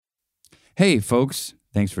Hey, folks.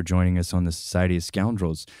 Thanks for joining us on the Society of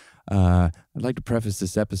Scoundrels. I'd like to preface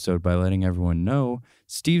this episode by letting everyone know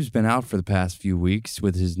Steve's been out for the past few weeks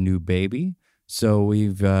with his new baby, so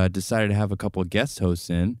we've decided to have a couple of guest hosts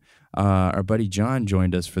in. Our buddy John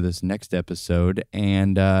joined us for this next episode,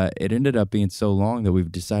 and it ended up being so long that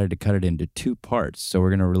we've decided to cut it into two parts. So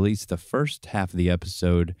we're going to release the first half of the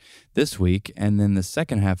episode this week, and then the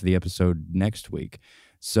second half of the episode next week.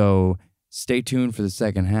 So stay tuned for the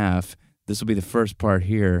second half. This will be the first part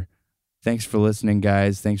here. Thanks for listening,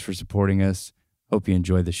 guys. Thanks for supporting us. Hope you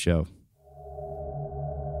enjoy the show.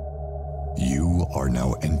 You are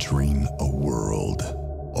now entering a world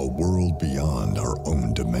beyond our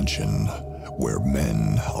own dimension, where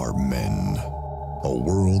men are men. A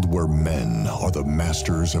world where men are the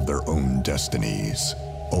masters of their own destinies.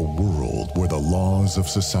 A world where the laws of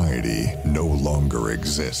society no longer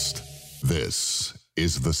exist. This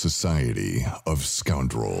is the Society of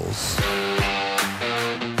Scoundrels.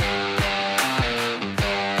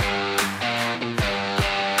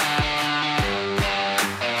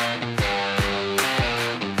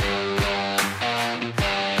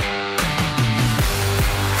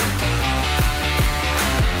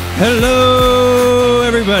 Hello,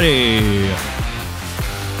 everybody.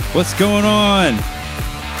 What's going on?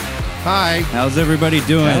 Hi. How's everybody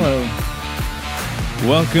doing? Hello.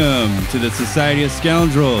 Welcome to the Society of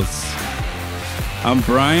Scoundrels. I'm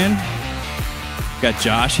Brian. Got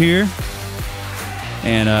Josh here.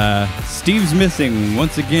 And Steve's missing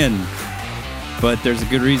once again. But there's a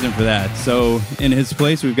good reason for that. So in his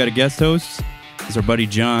place, we've got a guest host. It's our buddy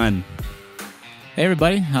John. Hey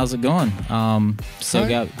everybody, how's it going?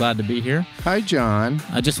 Glad to be here. Hi, John.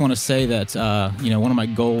 I just want to say that one of my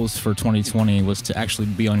goals for 2020 was to actually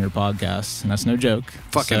be on your podcast, and that's no joke.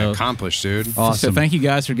 Fucking accomplished, dude. Awesome. So thank you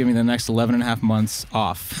guys for giving me the next 11 and a half months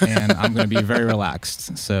off, and I'm going to be very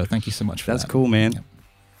relaxed. So thank you so much for that. That's cool, man.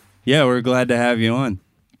 Yeah, we're glad to have you on.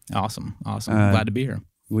 Awesome. Glad to be here.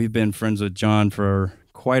 We've been friends with John for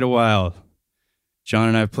quite a while. John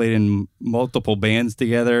and I have played in multiple bands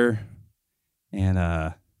together.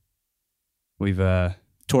 And we've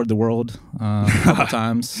toured the world a couple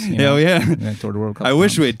times. Hell yeah. Toured the world a couple I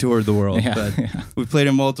wish we had toured the world, Yeah, but yeah. we played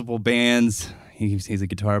in multiple bands. He's a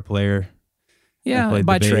guitar player. Yeah, played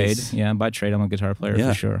by the trade. bass. Yeah, by trade, I'm a guitar player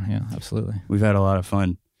Yeah. for sure. Yeah, absolutely. We've had a lot of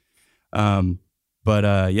fun.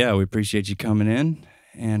 But we appreciate you coming in,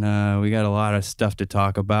 and we got a lot of stuff to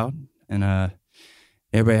talk about. And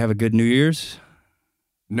everybody have a good New Year's.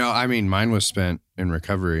 No, I mean, mine was spent in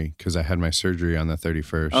recovery because I had my surgery on the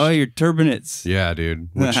 31st. Oh, your turbinates. Yeah, dude.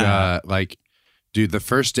 Which, dude, the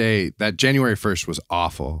first day, that January 1st was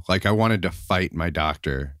awful. Like, I wanted to fight my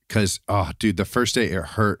doctor because, the first day it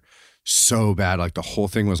hurt so bad. Like, the whole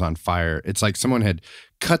thing was on fire. It's like someone had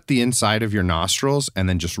cut the inside of your nostrils and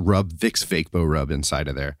then just rub Vicks Vapor Rub inside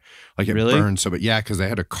of there. Like, it Really? burned so bad. Yeah, because they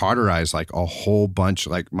had to cauterize like a whole bunch,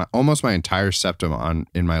 like almost my entire septum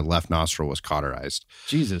in my left nostril was cauterized.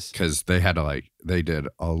 Jesus. Because they had to they did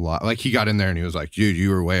a lot. Like, he got in there and he was like, dude, you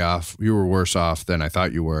were way off. You were worse off than I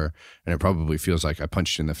thought you were. And it probably feels like I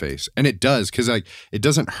punched you in the face. And it does, because it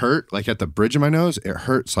doesn't hurt like at the bridge of my nose. It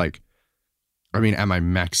hurts at my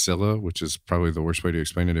maxilla, which is probably the worst way to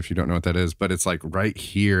explain it if you don't know what that is. But it's like right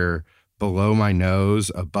here below my nose,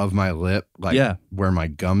 above my lip, where my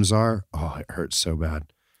gums are. Oh, it hurts so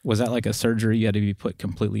bad. Was that like a surgery you had to be put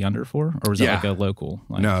completely under for? Or was that like a local?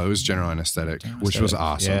 No, it was general anesthetic, which was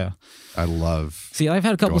awesome. Yeah. I love. See, I've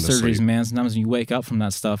had a couple going to surgeries, sleep. man. Sometimes when you wake up from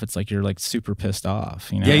that stuff, it's like you're like super pissed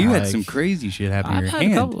off. You know? Yeah, you had Like, some crazy shit happen to I've your had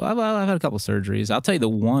hand. I've had a couple surgeries. I'll tell you, the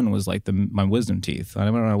one was like my wisdom teeth. I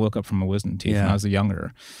remember when I woke up from my wisdom teeth when I was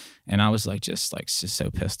younger, and I was just so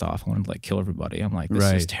pissed off. I wanted to kill everybody. I'm like,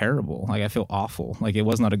 this is terrible. Like, I feel awful. Like, it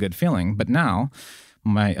was not a good feeling. But now,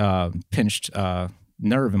 my pinched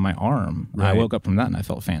nerve in my arm, I woke up from that and I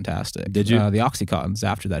felt fantastic. Did you? The Oxycontins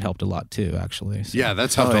after that helped a lot too, actually. So. Yeah,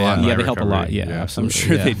 that's helped a lot. In Yeah, my they help a recovery. lot. Yeah, absolutely. I'm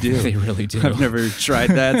sure Yeah. they do. They really do. I've never tried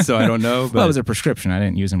that, so I don't know. But Well, it was a prescription. I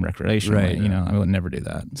didn't use them recreationally. Right. I would never do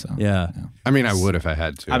that. So yeah. I mean, I would if I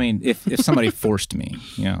had to. I mean, if somebody forced me,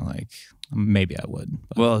 maybe I would.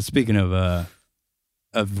 But. Well, speaking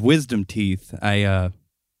of wisdom teeth, I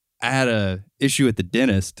had a issue at the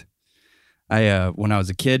dentist. When I was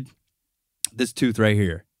a kid, this tooth right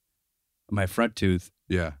here, my front tooth,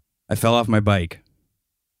 yeah. I fell off my bike,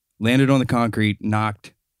 landed on the concrete,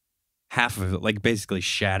 knocked half of it, like basically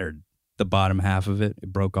shattered the bottom half of it.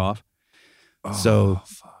 It broke off. So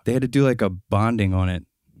they had to do like a bonding on it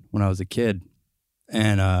when I was a kid.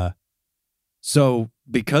 And so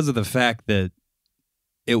because of the fact that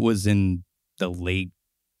it was in the late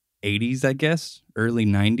 80s, I guess, early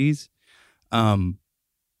 90s,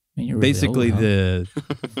 basically the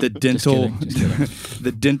dental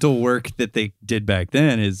the dental work that they did back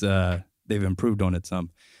then is they've improved on it some,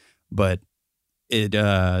 but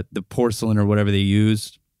the porcelain or whatever they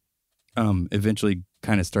used eventually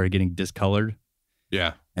kind of started getting discolored.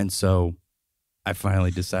 Yeah. And so I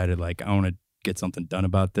finally decided, like, I want to get something done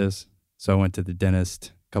about this. So I went to the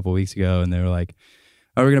dentist a couple of weeks ago, and they were like,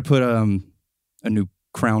 "Oh, we're gonna put a new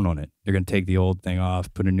crown on it. They're gonna take the old thing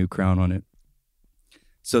off, put a new crown on it."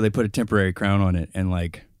 So they put a temporary crown on it, and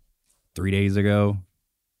like 3 days ago,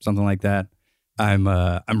 something like that, I'm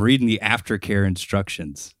reading the aftercare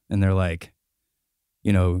instructions, and they're like,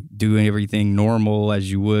 you know, doing everything normal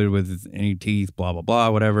as you would with any teeth, blah blah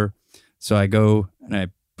blah, whatever. So I go and I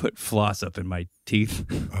put floss up in my teeth.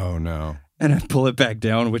 Oh no. And I pull it back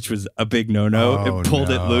down, which was a big no-no. Oh, it pulled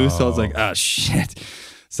it loose. So I was like, oh, shit.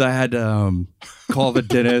 So I had to call the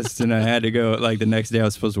dentist, and I had to go, like, the next day I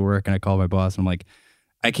was supposed to work, and I called my boss, and I'm like,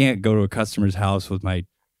 I can't go to a customer's house with my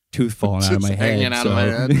tooth falling out of my head. Hanging out of my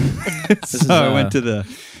head. So I went to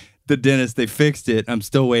the dentist. They fixed it. I'm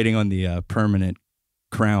still waiting on the permanent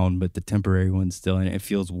crown, but the temporary one's still in it. It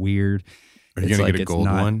feels weird. Are you going to get a gold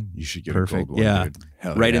one? You should get perfect. a gold one, yeah. dude.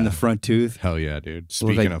 Hell right yeah. in the front tooth. Hell yeah, dude.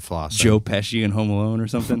 Speaking of flossing. Joe Pesci in Home Alone or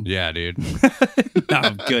something. Yeah, dude. No,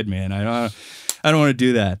 I'm good, man. I don't want to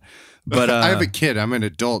do that. But I have a kid. I'm an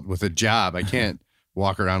adult with a job. I can't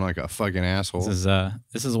walk around like a fucking asshole.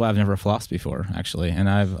 This is why I've never flossed before, actually, and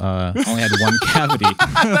I've only had one cavity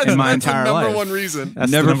in my entire life. Number one reason.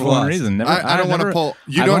 That's never the number one reason. I don't want to pull.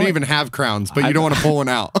 You don't even have crowns, but you don't want to pull one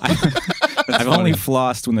out. I've only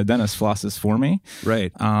flossed when the dentist flosses for me.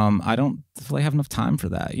 Right. I don't really have enough time for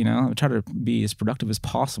that. You know, I try to be as productive as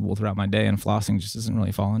possible throughout my day, and flossing just doesn't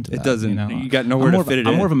really fall into that. It doesn't. You know? You got nowhere to fit it in.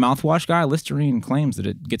 I'm more of a mouthwash guy. Listerine claims that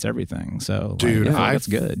it gets everything. So, dude, that's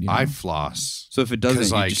good. You know? I floss. So if it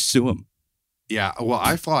doesn't, you just sue them. Yeah, well,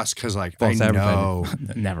 I floss because, like, False I know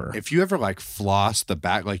never. If you ever like floss the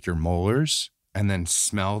back, like your molars, and then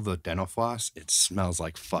smell the dental floss, it smells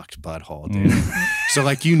like fucked butthole, dude. So,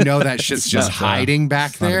 like, you know that shit's just hiding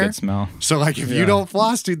back there. Not a good smell. So, like, if you don't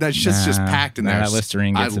floss, dude, that shit's just packed in there. That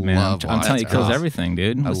Listerine gets it, man. I'm telling you, it kills everything,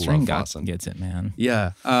 dude. Listerine gets it, man.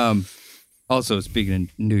 Yeah. Also, speaking of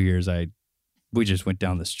New Year's, we just went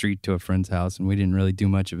down the street to a friend's house, and we didn't really do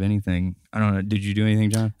much of anything. I don't know. Did you do anything,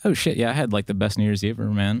 John? Oh shit, yeah, I had like the best New Year's Eve ever,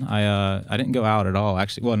 man. I didn't go out at all,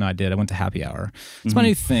 actually. Well, no, I did. I went to happy hour. It's my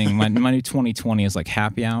new thing. My new 2020 is like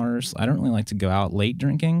happy hours. I don't really like to go out late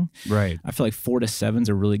drinking. Right. I feel like 4 to 7's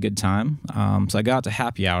a really good time. So I got out to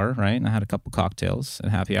happy hour, right, and I had a couple cocktails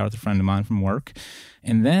at happy hour with a friend of mine from work.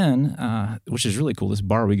 And then, which is really cool, this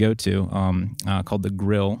bar we go to called The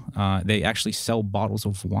Grill, they actually sell bottles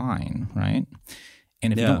of wine, right?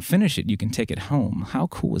 And if you don't finish it, you can take it home. How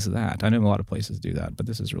cool is that? I know a lot of places do that, but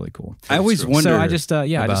this is really cool. I always wonder. So I just, I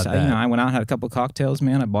went out, had a couple of cocktails,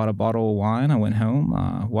 man. I bought a bottle of wine. I went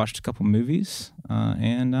home, watched a couple movies,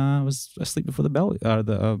 and I was asleep before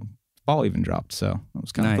the ball even dropped. So it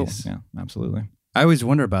was kind of cool. Yeah, absolutely. I always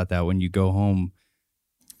wonder about that when you go home.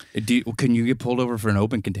 Can you get pulled over for an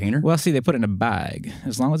open container? Well, see, they put it in a bag.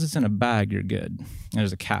 As long as it's in a bag, you're good.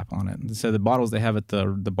 There's a cap on it. So the bottles they have at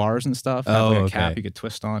the bars and stuff have like a cap you could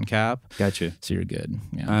twist on cap. Gotcha. So you're good.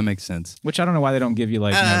 Yeah. That makes sense. Which I don't know why they don't give you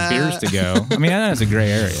like beers to go. I mean, I know it's a gray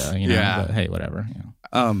area, you know, but hey, whatever.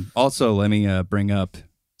 Yeah. Also, let me bring up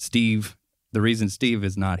Steve. The reason Steve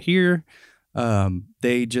is not here,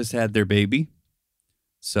 they just had their baby.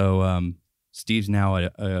 So Steve's now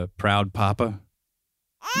a proud papa.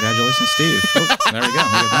 Congratulations, Steve. Oh, there we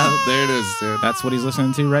go. There it is, dude. That's what he's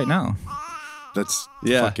listening to right now. That's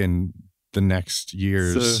fucking the next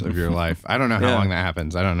years of your life. I don't know how long that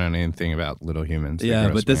happens. I don't know anything about little humans. Yeah,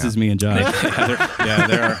 but this is me and John. They're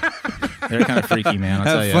kind of freaky, man. I'll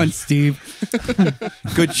tell you. Have fun, Steve.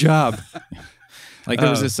 Good job. Like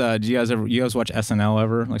there was this. Do you guys watch SNL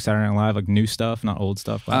ever? Like Saturday Night Live, like new stuff, not old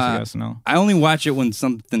stuff. Classic SNL. I only watch it when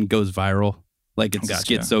something goes viral. Like it's a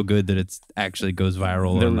skit so good that it actually goes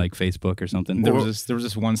viral on like Facebook or something. There was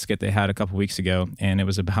this one skit they had a couple weeks ago, and it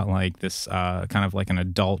was about like this kind of like an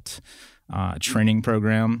adult training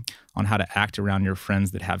program on how to act around your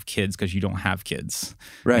friends that have kids because you don't have kids.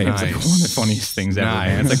 Right. It's like one of the funniest things ever,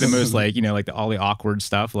 man. It's like the most like, you know, like all the awkward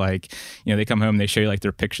stuff. Like, you know, they come home, they show you like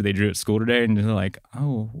their picture they drew at school today, and they're like,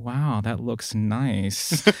 oh, wow, that looks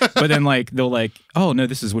nice. But then like, they'll like, oh, no,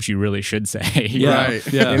 this is what you really should say. Right.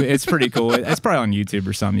 Yeah. It's pretty cool. It's probably on YouTube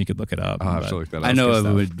or something. You could look it up. I'll have to look that up. I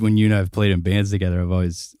know when you and I have played in bands together, I've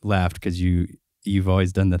always laughed because you've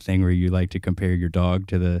always done the thing where you like to compare your dog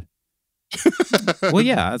to the Well,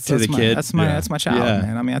 yeah, that's the my, kid. That's my child, Yeah.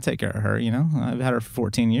 man. I mean, I take care of her. You know, I've had her for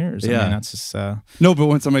 14 years. Yeah. I mean, that's just. No, but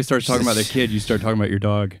when somebody starts talking about their kid, you start talking about your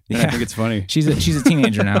dog. And I Yeah. think it's funny. She's a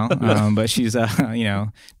teenager now, but she's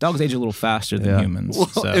dogs age a little faster than humans. Well,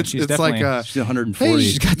 So it's she's like definitely She's 140.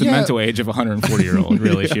 she's got the mental age of a 140-year-old.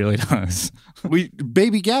 Really, she really does.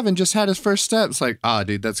 baby Gavin just had his first steps. Like,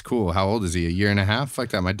 dude, that's cool. How old is he? A year and a half? Like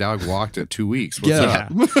that. My dog walked at 2 weeks. What's Yeah.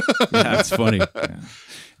 up? Yeah, that's funny.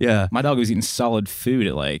 Yeah. My dog was eating solid food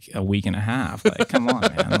at like a week and a half. Like, come on,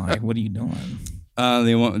 man. Like, what are you doing?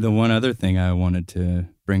 The one other thing I wanted to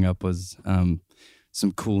bring up was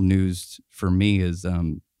some cool news for me is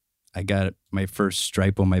I got my first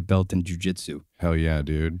stripe on my belt in jiu-jitsu. Hell yeah,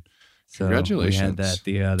 dude. So Congratulations. we had that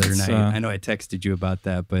the other night. I know I texted you about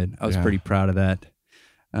that, but I was pretty proud of that.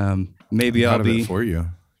 Maybe I'm I'll proud of be it for you.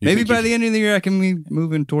 maybe by the end of the year I can be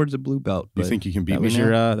moving towards a blue belt. You but- think you can beat That me was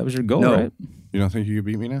now? your goal, No. right? You don't think you can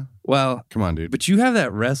beat me now? well, Come on, dude. but you have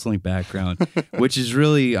that wrestling background, which is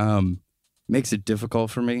really makes it difficult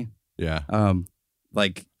for me. Yeah.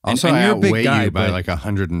 Like Also, and I you're a big outweigh guy, you by but, like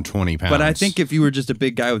 120 pounds. but I think if you were just a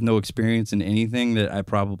big guy with no experience in anything, that I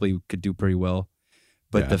probably could do pretty well.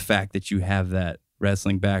 But Yeah. the fact that you have that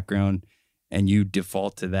wrestling background and you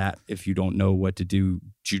default to that if you don't know what to do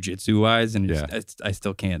jujitsu wise, and I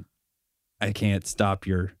still can't. I can't stop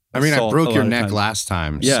your. I mean, I assault broke a your lot of neck times. last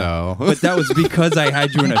time. Yeah, So. but that was because I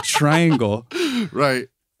had you in a triangle, Right.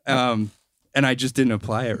 and I just didn't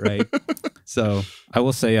apply it right. So I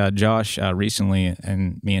will say, Josh, recently,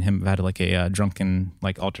 and me and him have had like a drunken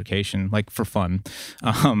like altercation, like for fun.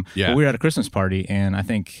 Yeah. But we were at a Christmas party, and I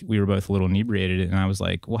think we were both a little inebriated, and I was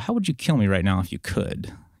like, "Well, how would you kill me right now if you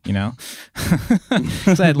could?" You know,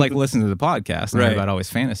 because I had like listened to the podcast and heard Right. about all his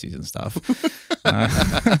fantasies and stuff.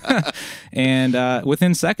 And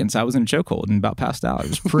within seconds, I was in a chokehold and about passed out. It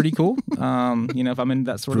was pretty cool. If I'm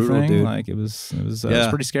into that sort Brutal, of thing, dude. like it was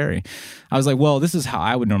pretty scary. I was like, well, this is how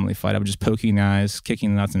I would normally fight. I would just poke you in the eyes, kick you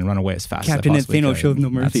in the nuts, and run away as fast Captain as I possibly Infino could. shows no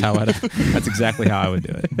mercy. That's exactly how I would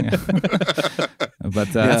do it. Yeah.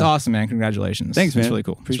 But that's awesome, man. Congratulations. Thanks, man. It's really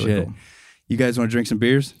cool. It's Appreciate really it. cool. You guys want to drink some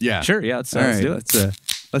beers? Yeah. Sure. Yeah. Let's All right, do it.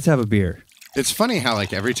 let's have a beer. It's funny how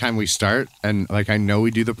like every time we start and like I know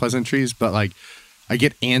we do the pleasantries, but like I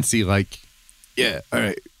get antsy. Like, yeah, all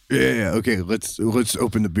right, yeah, okay. Let's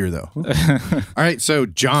open the beer though. All right, so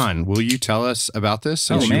John, will you tell us about this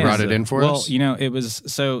since you brought it in for us? Well, it was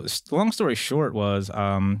so. Long story short was,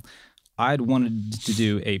 I'd wanted to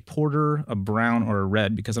do a porter, a brown, or a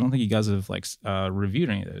red because I don't think you guys have like reviewed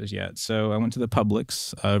any of those yet. So I went to the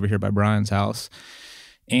Publix over here by Brian's house,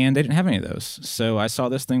 and they didn't have any of those. So I saw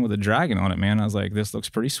this thing with a dragon on it, man. I was like, this looks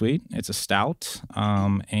pretty sweet. It's a stout,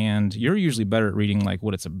 and you're usually better at reading like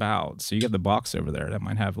what it's about. So you got the box over there that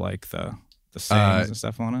might have like the sayings and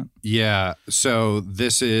stuff on it. Yeah. So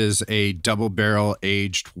this is a double barrel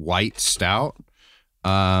aged white stout.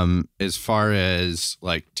 As far as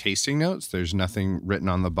like tasting notes, there's nothing written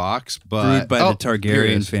on the box, but Brewed by the here it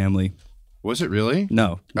Targaryen is. family. Was it really?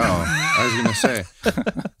 No. Oh, I was gonna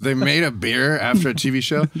say they made a beer after a TV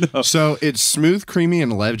show. No. So it's smooth, creamy,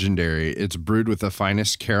 and legendary. It's brewed with the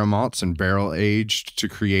finest caramel malts and barrel aged to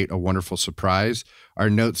create a wonderful surprise. Our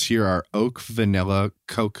notes here are oak, vanilla,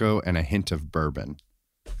 cocoa, and a hint of bourbon.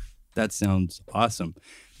 That sounds awesome.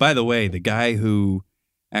 By the way, the guy who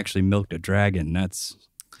actually milked a dragon, that's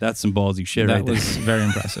some ballsy shit That right there. was very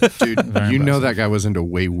impressive. Dude, Very you know impressive. that guy was into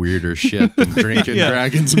way weirder shit than drinking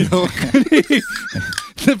dragon's milk.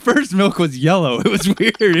 The first milk was yellow. It was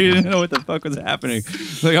weird. He didn't know what the fuck was happening.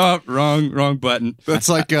 It's like, oh, wrong button. That's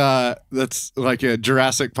like a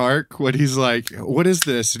Jurassic Park when he's like, what is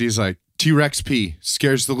this? And he's like, T-Rex pee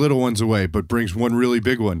scares the little ones away, but brings one really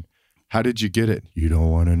big one. How did you get it? You don't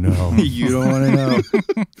want to know. You don't want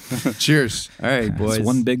to know. Cheers. All right, boys. It's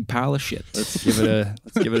one big pile of shit. Let's give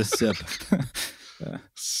it a sip.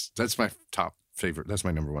 That's my top favorite. That's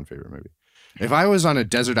my number one favorite movie. If I was on a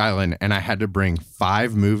desert island and I had to bring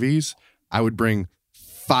 5 movies, I would bring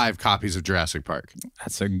 5 copies of Jurassic Park.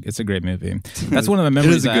 It's a great movie. That's one of the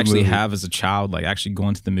memories is a I good actually movie. have as a child, like actually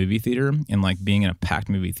going to the movie theater and like being in a packed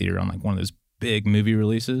movie theater on like one of those big movie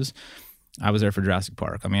releases. I was there for Jurassic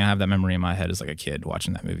Park. I mean, I have that memory in my head as like a kid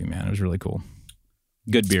watching that movie, man. It was really cool.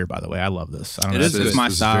 Good beer, by the way. I love this. I don't know. is It's good. my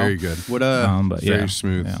This is style. very good. What But Very yeah.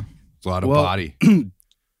 smooth. Yeah. A lot of Well, body.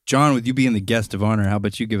 John, with you being the guest of honor, how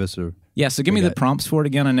about you give us a Yeah, so give me the prompts for it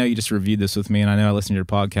again. I know you just reviewed this with me, and I know I listened to your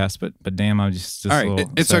podcast, but damn, I'm just All right, a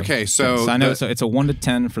little, it's okay. So I know the- it's a 1 to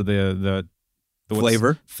 10 for the what's-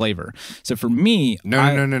 Flavor? Flavor. So for me,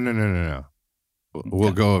 No.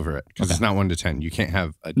 We'll go over it because it's not 1 to 10. You can't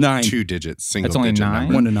have a 9. 2 digits single It's only digit 9?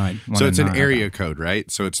 number. 1 to 9. So it's an area code,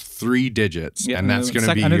 right? So it's 3 digits, and that's going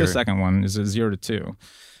to be I know your... the second one is a 0 to 2.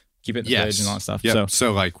 Keep it in the fridge and all that stuff. Yep.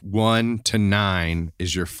 So like 1 to 9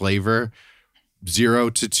 is your flavor. 0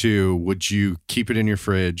 to 2, would you keep it in your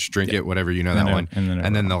fridge, drink it, whatever, you know that one.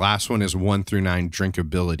 And then the last one is 1 through 9,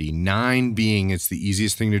 drinkability. 9 being it's the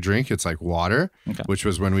easiest thing to drink. It's like water, which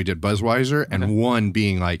was when we did Budweiser. And 1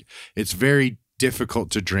 being like it's very difficult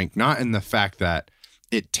to drink, not in the fact that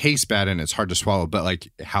it tastes bad and it's hard to swallow, but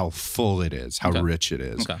like how full it is, how rich it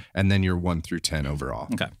is. And then you're 1 through 10 overall.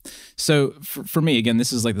 Okay. So for me, again,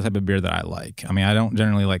 this is like the type of beer that I like. I mean, I don't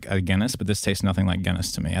generally like a Guinness, but this tastes nothing like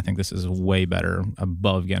Guinness to me. I think this is way better,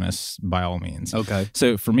 above Guinness by all means. Okay.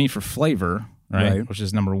 So for me, for flavor, right. Which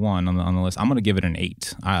is number 1 on the list, I'm going to give it an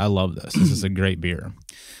 8. I love this. This is a great beer.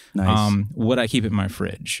 Nice. Would I keep it in my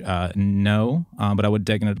fridge? No, but I would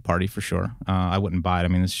take it at a party for sure. I wouldn't buy it. I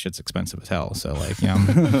mean, this shit's expensive as hell. So like, you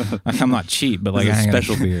know, I'm not cheap, but like, it's a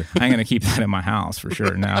special beer. I ain't gonna keep that in my house for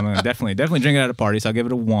sure. No, I'm gonna definitely drink it at a party. So I'll give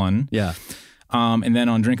it a 1. Yeah. And then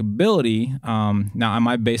on drinkability, now am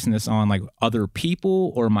I basing this on like other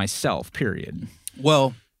people or myself? Period.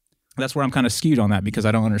 Well, that's where I'm kind of skewed on that because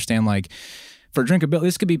I don't understand like. For drinkability,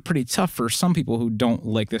 this could be pretty tough for some people who don't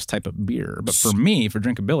like this type of beer. But for me, for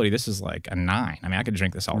drinkability, this is like a 9. I mean, I could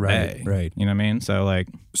drink this all day. Right. You know what I mean? So like...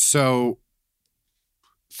 So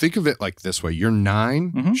think of it like this way. Your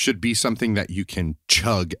 9 should be something that you can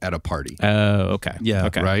chug at a party. Oh, okay. Yeah.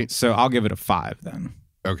 Okay. Right? So I'll give it a 5 then.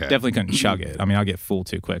 Okay. Definitely couldn't chug it. I mean, I'll get full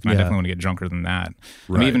too quick. And I definitely want to get drunker than that.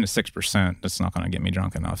 I mean, even at 6%, that's not going to get me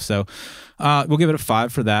drunk enough. So we'll give it a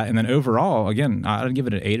 5 for that. And then overall, again, I'd give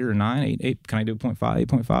it an 8 or a 9. 8. Can I do 0.5?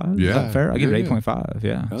 8.5? Yeah. Is that fair? I'll give it 8.5.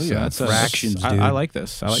 Yeah. Oh, so yeah. that's fractions, dude. I like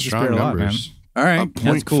this. I like Strong this beer a lot, man. numbers. all right. Point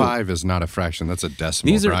That's cool. 5 is not a fraction. That's a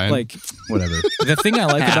decimal, These are Brian. like Whatever. the thing I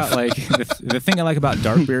like about like the thing I like about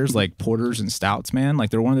dark beers like porters and stouts, man.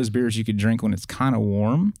 Like they're one of those beers you could drink when it's kind of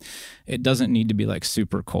warm. It doesn't need to be like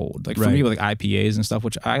super cold. Like for me with like IPAs and stuff,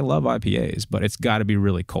 which I love IPAs, but it's got to be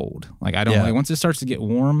really cold. Like I don't like once it starts to get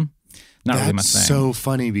warm. Not really my thing. That's so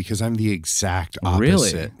funny because I'm the exact opposite.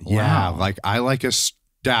 Really? Yeah. Wow. Like I like a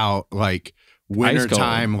stout like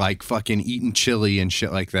wintertime, like fucking eating chili and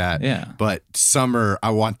shit like that. Yeah. But summer,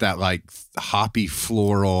 I want that like hoppy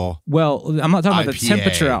floral. Well, I'm not talking about the IPA.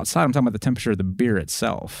 temperature outside. I'm talking about the temperature of the beer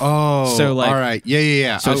itself. Oh, So, like- all right.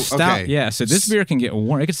 Yeah. So Oh, stout, okay. yeah. So this beer can get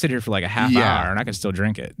warm. It could sit here for like a half Yeah. hour, and I could still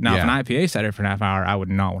drink it. Now, if an IPA sat here for a half hour, I would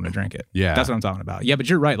not want to drink it. Yeah. That's what I'm talking about. Yeah, but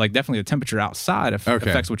you're right. Like definitely the temperature outside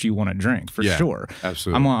affects what you want to drink for Yeah, sure.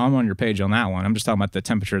 absolutely. I'm on your page on that one. I'm just talking about the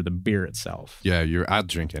temperature of the beer itself. Yeah, I'd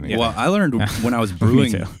drink anything. Well, I learned when I was Me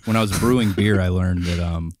brewing too. beer, I learned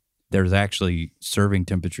that there's actually serving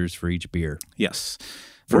temperatures for each beer. Yes.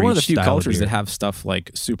 For We're one of the each few style of cultures beer. that have stuff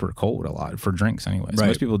like super cold a lot for drinks anyways. Right.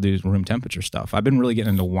 Most people do room temperature stuff. I've been really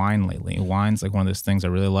getting into wine lately. Wine's like one of those things I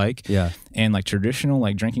really like. Yeah. And like traditional,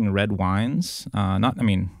 like drinking red wines, I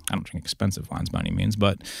don't drink expensive wines by any means,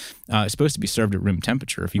 but it's supposed to be served at room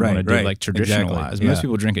temperature if you want to do like traditional Exactly. wise. Yeah. Most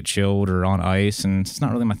people drink it chilled or on ice, and it's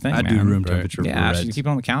not really my thing, I man. do room temperature Yeah, for actually, reds. keep it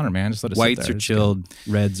on the counter, man. Just let it Whites sit there. are It's chilled,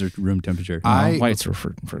 reds are room temperature. good. Whites are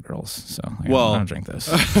for girls, so I don't drink this.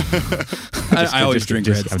 I always drink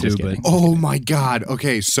reds I'm too, just but kidding. Oh my God.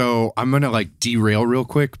 Okay, so I'm gonna like derail real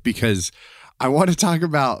quick because I want to talk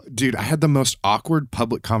about, dude, I had the most awkward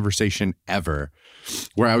public conversation ever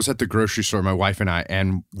where I was at the grocery store, my wife and I,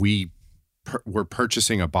 and we were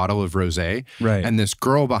purchasing a bottle of rosé. Right. And this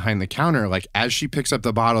girl behind the counter, like as she picks up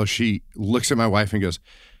the bottle, she looks at my wife and goes,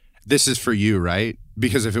 "This is for you, right?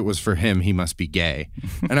 Because if it was for him, he must be gay."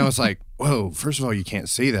 And I was like, whoa, first of all, you can't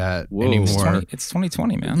say that anymore. It's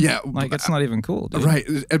 2020, man. Yeah, like it's not even cool, dude. Right.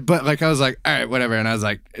 But like, I was like, all right, whatever. And I was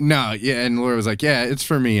like, no, yeah. And Laura was like, yeah, it's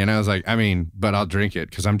for me. And I was like, I mean, but I'll drink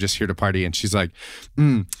it because I'm just here to party. And she's like,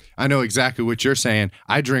 I know exactly what you're saying.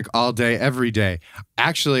 I drink all day, every day.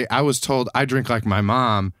 Actually, I was told I drink like my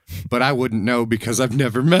mom, but I wouldn't know because I've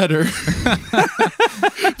never met her.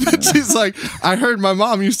 She's like, I heard my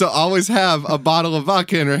mom used to always have a bottle of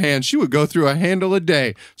vodka in her hand. She would go through a handle a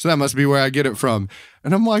day. So that must be where I get it from.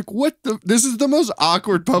 And I'm like, this is the most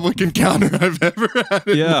awkward public encounter I've ever had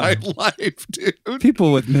in my life, dude.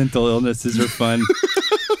 people with mental illnesses are fun.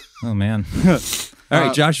 Oh man. All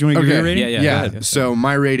right, Josh, you want to give your rating? Yeah. Go ahead. So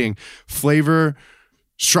my rating, flavor,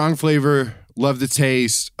 strong flavor, love the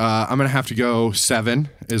taste. I'm gonna have to go 7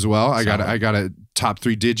 as well. I got a top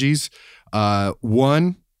 3 digis.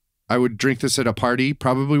 1, I would drink this at a party.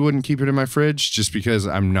 Probably wouldn't keep it in my fridge just because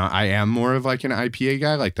I am more of like an IPA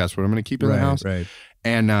guy. Like that's what I'm gonna keep in the house. Right.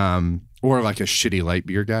 And or like a shitty light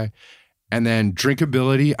beer guy. And then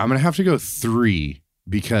drinkability, I'm going to have to go 3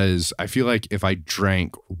 because I feel like if I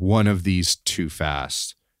drank one of these too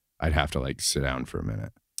fast, I'd have to like sit down for a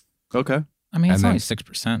minute. Okay. I mean, it's only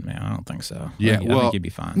 6%, man. I don't think so. Yeah, I think you'd be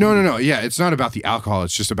fine. No. Yeah, it's not about the alcohol.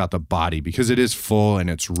 It's just about the body because it is full and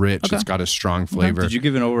it's rich. Okay. It's got a strong flavor. Did you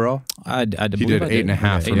give an overall? I He did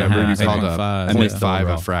 8.5. Remember, you called a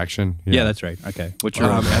 0.5 a fraction. Yeah, that's right. Okay. What's your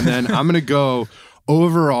and then I'm going to go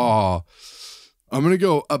overall. I'm going to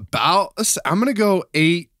go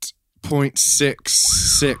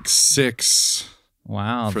 8.666.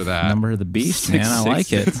 Wow. For that. Number of the beast, man. I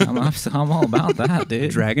like it. I'm all about that,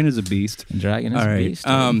 dude. Dragon is a beast. Dragon is a beast.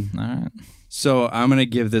 Dude. All right. So I'm going to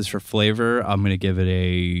give this for flavor. I'm going to give it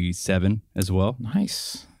a 7 as well.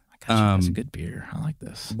 Nice. I got you. That's a good beer. I like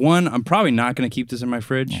this. 1, I'm probably not going to keep this in my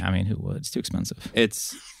fridge. Yeah, I mean, who would? It's too expensive.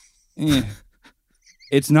 It's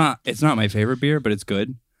not my favorite beer, but it's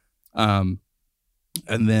good. And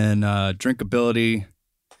then drinkability,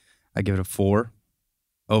 I give it a 4.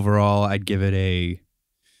 Overall, I'd give it a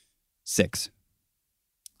 6.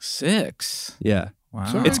 6? Yeah.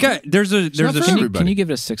 Wow. It's got there's a Can you give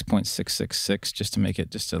it a 6.666 just to make it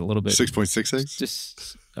just a little bit 6.66?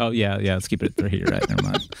 Just yeah. Let's keep it at 3. Right, never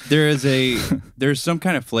mind. There's some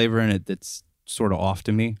kind of flavor in it that's sort of off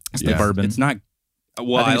to me. It's the bourbon. It's not.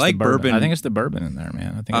 Well, I like bourbon. I think it's the bourbon in there,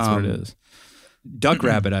 man. I think that's what it is. Duck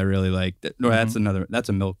Rabbit, I really like. No, that's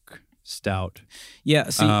a milk stout. Yeah.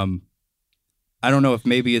 See. I don't know if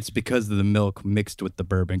maybe it's because of the milk mixed with the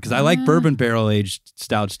bourbon because I like bourbon barrel aged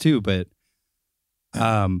stouts too, but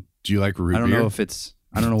do you like root beer? I don't know if it's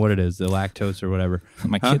I don't know what it is, the lactose or whatever.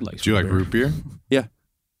 My kid likes. Do you like root beer? Yeah.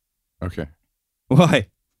 Okay. Why?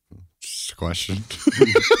 Just a question. Do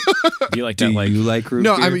you like that? You like root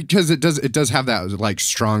beer? No, I mean because it does have that like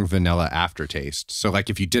strong vanilla aftertaste. So like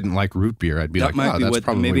if you didn't like root beer, I'd be that like, that's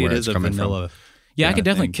probably maybe where it it's is a coming vanilla. from. Yeah, I could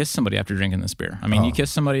definitely kiss somebody after drinking this beer. I mean, you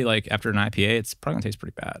kiss somebody like after an IPA, it's probably gonna taste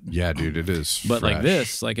pretty bad. Yeah, dude, it is. But fresh. like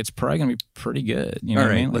this, like it's probably gonna be pretty good. You know All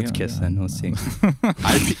what right, I mean? let's kiss then. Let's see.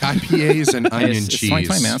 IPAs and onion It's cheese.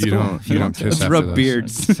 2020, man. It's cool. You don't kiss Let's after rub those.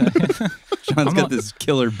 beards. John's got this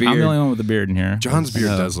killer beard. I'm the only one with a beard in here. John's beard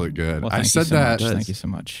does look good. Well, I thank said you so that. much. Thank you so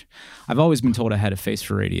much. I've always been told I had a face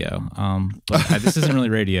for radio, but this isn't really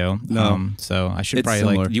radio. No. So I should It's probably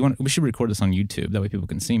similar. we should record this on YouTube. That way people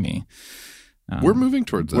can see me. We're moving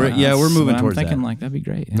towards that. we're moving what towards I'm thinking that. like that'd be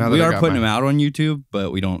great. Now that We I are got putting my- them out on YouTube,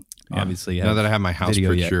 but we don't obviously have Now that I have my house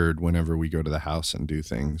video yet. procured, whenever we go to the house and do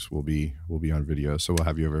things, we'll be on video. So we'll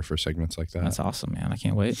have you over for segments like that. That's awesome, man. I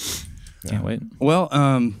can't wait. Can't wait. Well,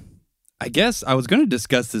 I guess I was going to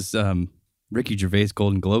discuss this Ricky Gervais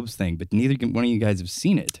Golden Globes thing, but neither one of you guys have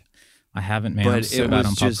seen it. I haven't, man. But I'm so it bad was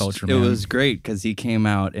on pop culture, it man. was great because he came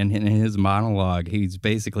out and in his monologue, he's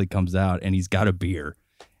basically comes out and he's got a beer,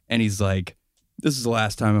 and he's like, "This is the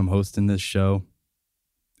last time I'm hosting this show,"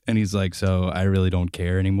 and he's like, "So I really don't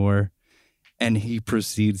care anymore," and he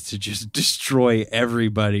proceeds to just destroy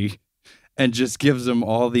everybody, and just gives them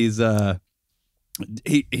all these.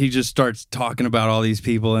 He just starts talking about all these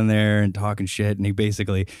people in there and talking shit, and he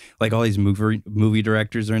basically like all these movie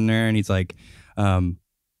directors are in there, and he's like,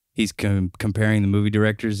 he's comparing the movie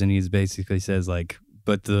directors, and he's basically says like,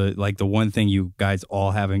 but the one thing you guys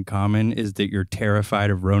all have in common is that you're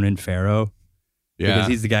terrified of Ronan Farrow, because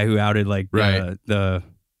he's the guy who outed like the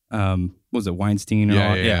what was it, Weinstein or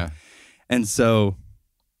all, yeah. And so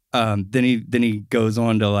then he goes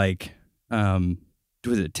on to like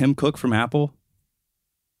was it Tim Cook from Apple?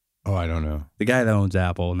 Oh, I don't know. The guy that owns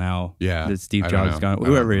Apple now. Yeah. That Steve I don't Jobs know. gone.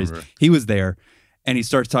 Whoever I it don't is. remember. He was there. And he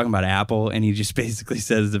starts talking about Apple, and he just basically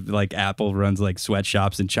says that like Apple runs like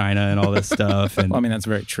sweatshops in China and all this stuff. And Well, I mean, that's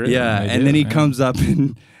very true. yeah, They and do, then he yeah. comes up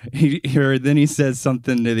and then he says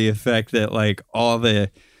something to the effect that like all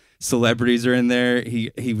the celebrities are in there.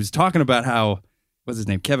 He was talking about how what's his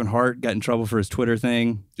name, Kevin Hart, got in trouble for his Twitter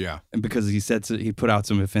thing, Yeah. and because he put out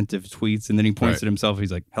some offensive tweets, and then he points Right. at himself.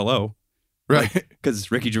 He's like, "Hello." Right.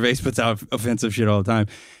 Because Ricky Gervais puts out offensive shit all the time,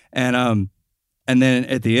 and then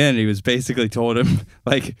at the end he was basically told him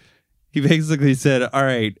like he basically said, "All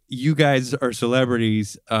right, you guys are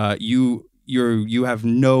celebrities. You have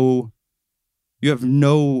no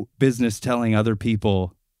business telling other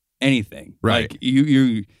people anything. Right. Like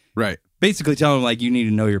you Right. basically tell them like you need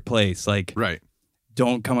to know your place. Like Right.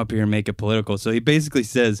 don't come up here and make it political." So he basically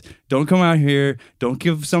says, "Don't come out here. Don't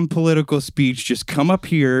give some political speech. Just come up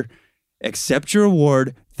here." Accept your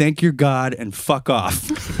award, thank your God, and fuck off.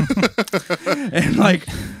 And like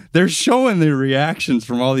they're showing the reactions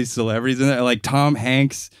from all these celebrities, and like Tom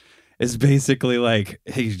Hanks is basically like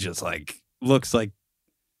he just like looks like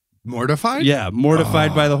Mortified? Yeah,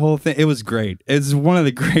 mortified by the whole thing. It was great. It's one of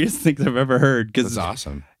the greatest things I've ever heard because That's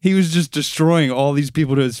awesome. he was just destroying all these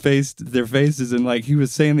people to their faces, and like he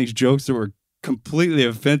was saying these jokes that were completely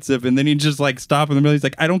offensive, and then he'd just like stop in the middle. He's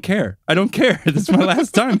like, I don't care. This is my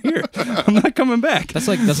last time here. I'm not coming back. That's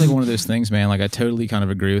like one of those things, man. Like I totally kind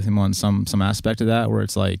of agree with him on some aspect of that, where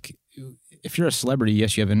it's like, if you're a celebrity,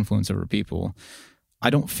 yes, you have influence over people.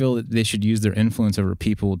 I don't feel that they should use their influence over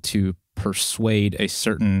people to persuade a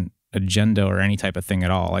certain agenda or any type of thing at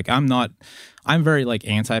all. Like I'm very like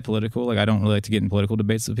anti-political. Like I don't really like to get in political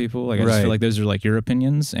debates with people. Like I just feel like those are like your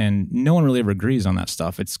opinions, and no one really ever agrees on that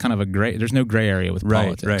stuff. It's kind of there's no gray area with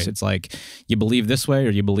politics. Right. It's like you believe this way or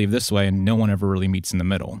you believe this way, and no one ever really meets in the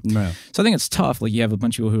middle. No. So I think it's tough. Like you have a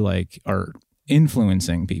bunch of people who like are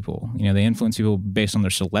influencing people. You know, they influence people based on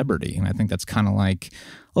their celebrity, and I think that's kind of like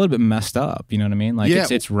a little bit messed up. You know what I mean? Like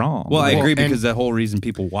it's wrong. Well, I agree, because the whole reason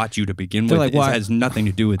people watch you to begin with like, has nothing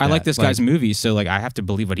to do with that. I like this guy's movies, so like I have to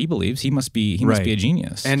believe what he believes. He must be a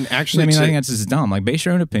genius. And actually, I mean, I think that's just dumb. Like base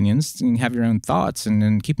your own opinions and have your own thoughts, and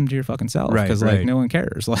then keep them to your fucking self. Because like no one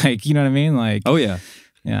cares. Like, you know what I mean? Like, oh yeah,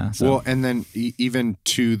 yeah. So. Well, and then even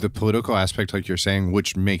to the political aspect, like you're saying,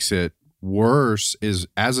 which makes it worse, is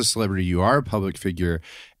as a celebrity, you are a public figure,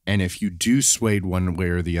 and if you do swayed one way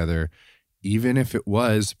or the other, even if it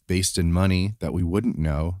was based in money that we wouldn't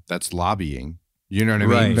know, that's lobbying. You know what I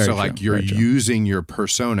mean? Very so like true. You're using your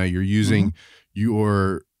persona, you're using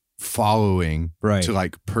your following to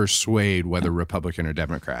like persuade whether Republican or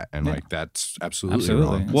Democrat, and like that's absolutely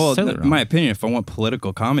wrong. Well, totally in my opinion, if I want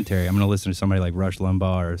political commentary, I'm going to listen to somebody like Rush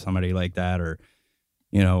Limbaugh or somebody like that, or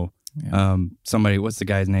you know. Yeah. Somebody, what's the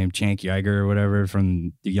guy's name? Cenk Uygur or whatever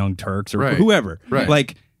from the Young Turks or whoever. Right.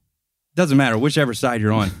 Like, doesn't matter whichever side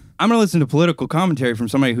you're on. I'm going to listen to political commentary from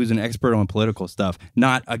somebody who's an expert on political stuff,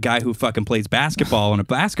 not a guy who fucking plays basketball on a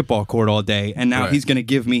basketball court all day. And now he's going to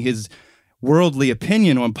give me his worldly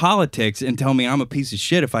opinion on politics and tell me I'm a piece of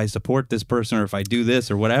shit if I support this person or if I do this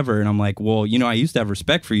or whatever. And I'm like, well, you know, I used to have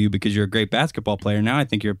respect for you because you're a great basketball player. Now I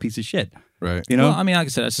think you're a piece of shit. Right. You know? Well, I mean, like I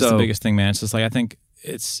said, that's just the biggest thing, man. It's just like, I think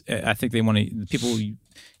they want to, people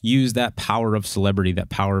use that power of celebrity, that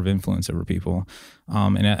power of influence over people.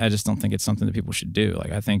 And I just don't think it's something that people should do.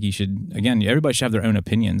 Like, I think you should, again, everybody should have their own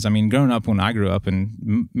opinions. I mean, growing up when I grew up,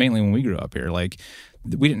 and mainly when we grew up here, like,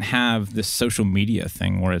 we didn't have this social media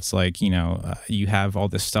thing where it's like, you know, you have all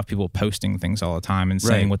this stuff, people posting things all the time and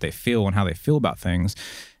saying what they feel and how they feel about things.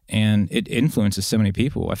 And it influences so many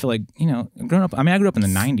people. I feel like, you know, growing up, I mean, I grew up in the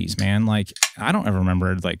 90s, man. Like, I don't ever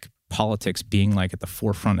remember, like, politics being like at the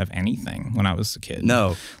forefront of anything when I was a kid.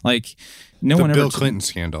 No, like no the one Bill ever. Clinton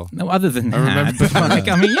scandal. No, other than that, but like,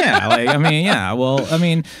 I mean, yeah. Well, I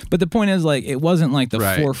mean, but the point is, like, it wasn't like the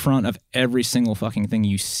forefront of every single fucking thing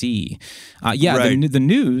you see. The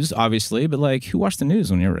news, obviously, but like, who watched the news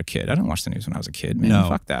when you were a kid? I didn't watch the news when I was a kid, man. No.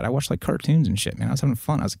 Fuck that. I watched like cartoons and shit, man. I was having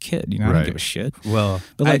fun. I was a kid, you know. I didn't give a shit. Well,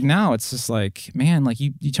 but like now, it's just like, man, like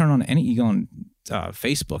you turn on you go on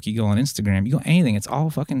Facebook, you go on Instagram, you go anything, it's all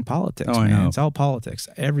fucking politics, man. It's all politics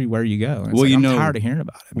everywhere you go. And I'm tired of hearing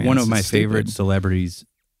about it, man. One of my favorite celebrities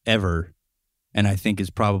ever, and I think is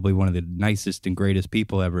probably one of the nicest and greatest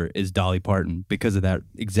people ever, is Dolly Parton, because of that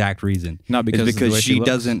exact reason. Not because she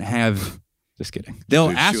doesn't have. Just kidding. They'll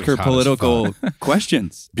ask her political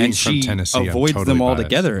questions, and she avoids them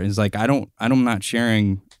altogether. It's like I don't want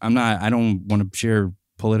to share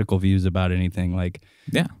political views about anything. Like,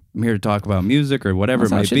 I'm here to talk about music or whatever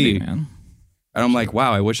it might be. Man. And I'm like,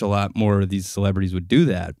 wow, I wish a lot more of these celebrities would do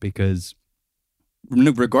that, because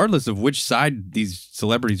regardless of which side these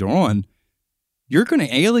celebrities are on, you're going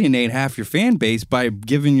to alienate half your fan base by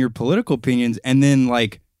giving your political opinions, and then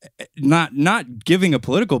like not giving a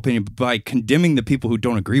political opinion, but by condemning the people who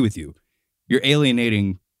don't agree with you. You're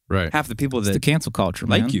alienating half the people that the cancel culture,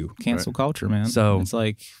 man. Like you. Cancel culture, man. So it's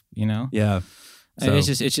like, you know. Yeah. So, it's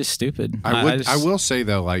just stupid. I will say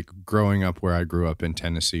though, like growing up where I grew up in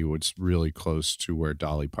Tennessee was really close to where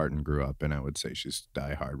Dolly Parton grew up, and I would say she's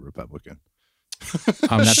diehard Republican.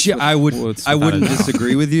 I wouldn't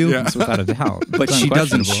disagree with you, without a doubt, but she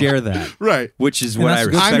doesn't share that, right? Which is what I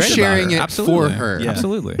respect. I'm sharing about her. it for her,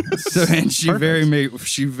 absolutely. So, and she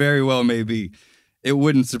very well may be. It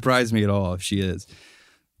wouldn't surprise me at all if she is,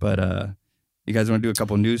 but. You guys want to do a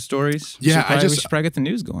couple news stories? Yeah, we should probably get the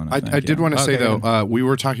news going. I did want to say, though, we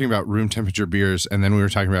were talking about room temperature beers, and then we were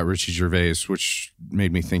talking about Ricky Gervais, which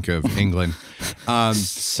made me think of England.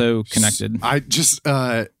 So connected. I just,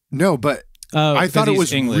 no, but I thought it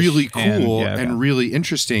was English really cool and really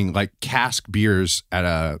interesting, like cask beers at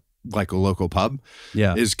a like a local pub.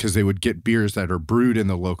 Yeah. Is because they would get beers that are brewed in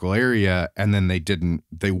the local area, and then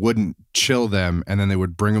they wouldn't chill them, and then they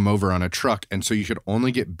would bring them over on a truck. And so you could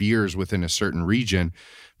only get beers within a certain region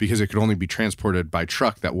because it could only be transported by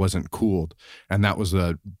truck that wasn't cooled. And that was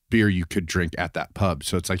the beer you could drink at that pub.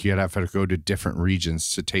 So it's like you had to have to go to different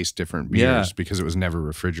regions to taste different beers because it was never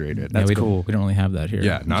refrigerated. That's cool. We don't really have that here.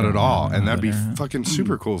 Yeah, not at all. And that'd be fucking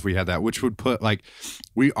super cool if we had that, which would put like,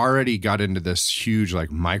 we already got into this huge like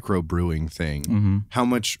micro brewing thing. Mm-hmm. How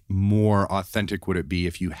much more authentic would it be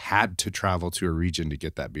if you had to travel to a region to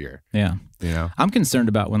get that beer? Yeah. You know? I'm concerned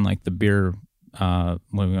about when like the beer, what are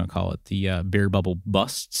we going to call it? The beer bubble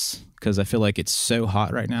busts. Because I feel like it's so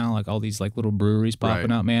hot right now, like all these like little breweries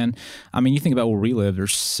popping up, man. I mean, you think about where we live,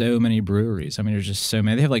 there's so many breweries. I mean, there's just so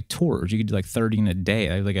many. They have like tours. You could do like 30 in a day.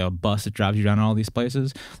 They have like a bus that drives you around all these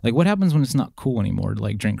places. Like what happens when it's not cool anymore to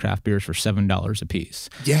like drink craft beers for $7 a piece?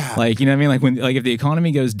 Yeah. Like, you know what I mean? Like when, like if the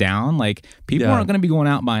economy goes down, like people aren't going to be going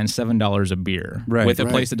out buying $7 a beer with a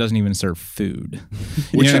place that doesn't even serve food.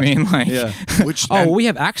 You know what I mean? Like, we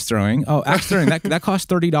have axe throwing. Oh, axe throwing, that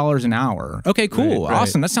costs $30 an hour. Okay, cool.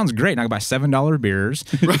 Awesome. That sounds great. And I can buy $7 beers.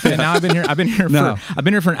 And now I've been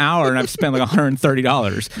here for an hour and I've spent like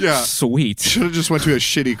 $130. Yeah. Sweet. Should have just went to a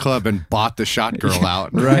shitty club and bought the shot girl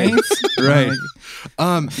out. Right. Right.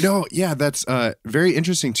 No, yeah, that's very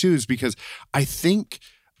interesting too, is because I think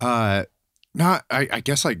I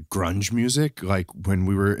guess like grunge music, like when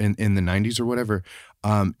we were in the 90s or whatever,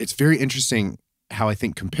 it's very interesting how I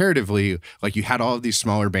think comparatively, like you had all of these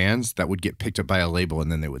smaller bands that would get picked up by a label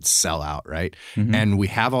and then they would sell out, right? Mm-hmm. And we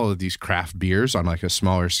have all of these craft beers on like a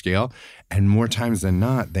smaller scale, and more times than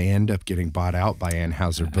not, they end up getting bought out by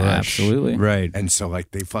Anheuser-Busch. Absolutely. Right. And so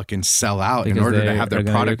like they fucking sell out because in order to have their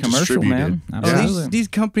product distributed. Man. Yeah. These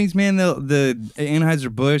companies, man, the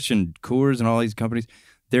Anheuser-Busch and Coors and all these companies,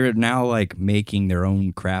 they're now like making their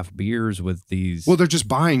own craft beers with these. Well, they're just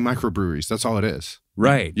buying microbreweries. That's all it is.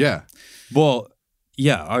 Right. Yeah. Well,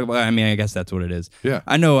 yeah. I mean, I guess that's what it is. Yeah.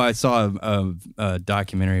 I know I saw a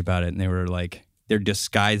documentary about it, and they were like, they're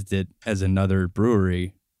disguised it as another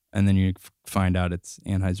brewery, and then you find out it's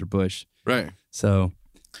Anheuser-Busch. Right. So,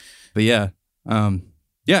 but yeah. Y'all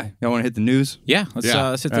want to hit the news? Yeah. Let's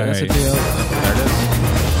hit the there it is.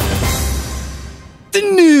 The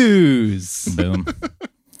news. Boom.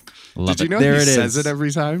 Did you know there he it says is. it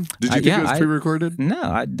every time? Did you think it was pre-recorded? No,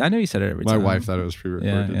 I know you said it every My time. wife thought it was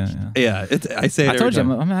pre-recorded. Yeah. I say it I told you,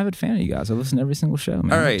 every I'm an avid fan of you guys. I listen to every single show,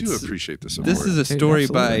 man. All right. I do appreciate the support. This is a story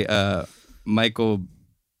absolutely. by Michael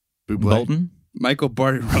Bolton. Michael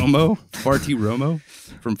Bartiromo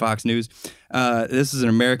from Fox News. This is an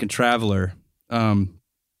American traveler.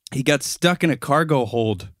 He got stuck in a cargo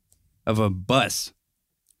hold of a bus.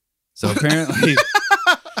 So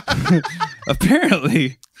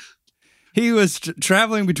apparently, he was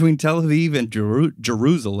traveling between Tel Aviv and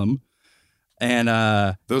Jerusalem. And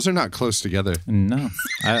those are not close together. No,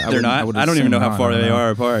 they're not. I don't even know how far they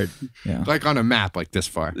are apart. Yeah, like on a map, like this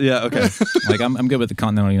far. Yeah. Okay. Like I'm good with the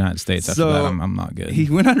continental United States. After So, that, I'm not good. He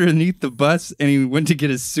went underneath the bus and he went to get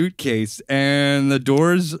his suitcase, and the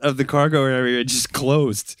doors of the cargo area just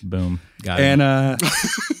closed. Boom. Got it. And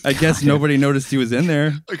I guess nobody noticed he was in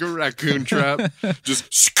there. Like a raccoon trap.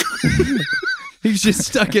 Just. He was just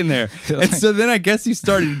stuck in there. And so then I guess he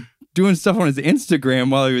started doing stuff on his Instagram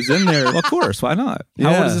while he was in there. Well, of course. Why not?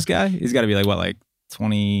 How old is this guy? He's got to be like, what, like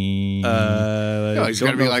 20? No, he's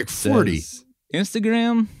got to be like 40.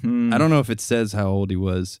 Instagram? I don't know if it says how old he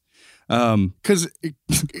was. Because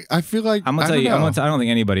I feel like I'm gonna tell you, I don't think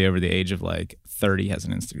anybody over the age of like 30 has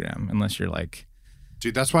an Instagram, unless you're like,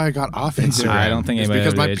 dude. That's why I got off Instagram. I don't think anybody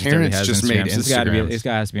because over the my age of 30 parents has just Instagram. made Instagram. This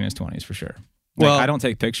guy has to be in his 20s for sure. Well, I don't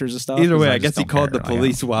take pictures of stuff. Either way, I just guess he don't called care. the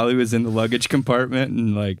police while he was in the luggage compartment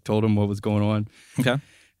and like told him what was going on. Okay.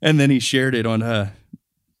 And then he shared it on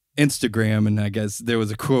Instagram, and I guess there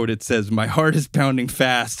was a quote. It says, "My heart is pounding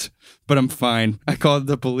fast, but I'm fine. I called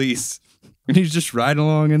the police." And he's just riding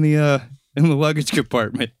along in the luggage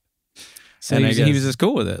compartment. So he was just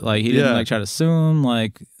cool with it. Like he didn't like try to sue him.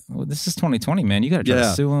 Like, well, this is 2020, man. You got to try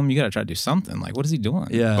to sue him. You got to try to do something. Like, what is he doing?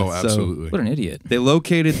 Yeah. Oh, absolutely. What an idiot. They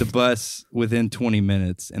located the bus within 20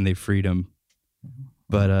 minutes and they freed him.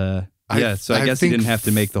 But so I guess he didn't have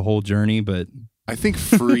to make the whole journey, but I think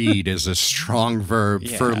freed is a strong verb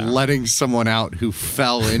for letting someone out who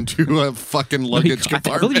fell into a fucking luggage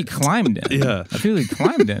compartment. I feel like he climbed in. Yeah. I feel like he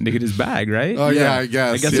climbed in to get his bag, right? Oh, yeah, I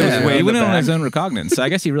guess. I guess it was way He in went the in on back. his own recognizance. So I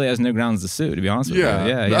guess he really has no grounds to sue, to be honest with you.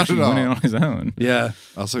 Yeah, he not actually at went in all. on his own. Yeah.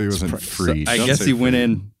 Also, he wasn't freed. I Don't guess say he went freed.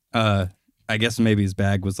 in. I guess maybe his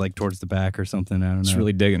bag was like towards the back or something. I don't know. Just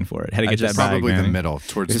really digging for it. Had to get that bag. Probably the man. middle,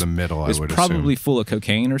 towards the middle. I would It's probably assume. full of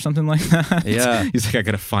cocaine or something like that. Yeah. He's like, I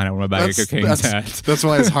gotta find out where my bag of cocaine is at. That's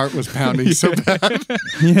why his heart was pounding so bad.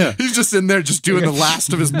 Yeah. He's just in there, just doing the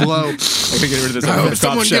last of his blow. I gotta get rid of this. I Before hope the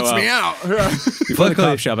someone cops show gets up. me out. Before the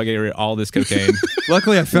cop shop, I get rid of all this cocaine.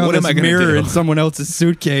 Luckily, I found What am this I gonna mirror do? in someone else's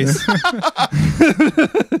suitcase.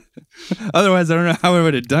 Otherwise, I don't know how I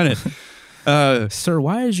would have done it. Sir,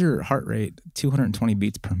 why is your heart rate 220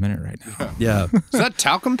 beats per minute right now? Yeah, Is that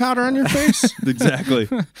talcum powder on your face? exactly.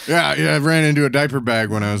 yeah, I ran into a diaper bag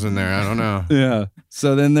when I was in there. I don't know. Yeah.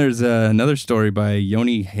 So then there's another story by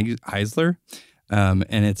Yoni Heisler, and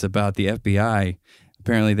it's about the FBI.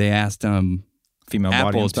 Apparently, they asked Female body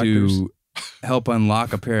Apple inspectors. to help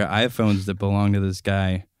unlock a pair of iPhones that belong to this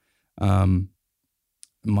guy,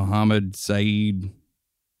 Mohammed Saeed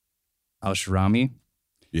Al-Shrami.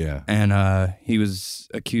 Yeah. And he was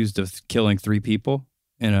accused of killing 3 people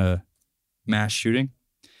in a mass shooting.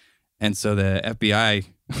 And so the FBI,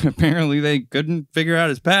 apparently they couldn't figure out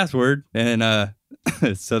his password. And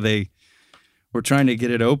so they were trying to get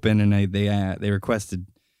it open, and they requested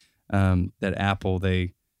that Apple,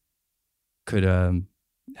 they could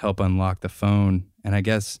help unlock the phone. And I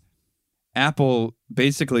guess Apple,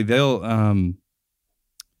 basically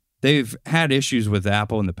they've had issues with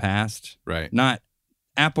Apple in the past. Right. Not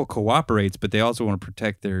Apple cooperates, but they also want to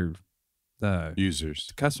protect their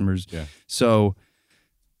Users. customers. Yeah. So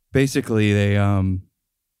basically,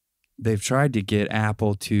 they've tried to get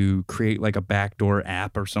Apple to create like a backdoor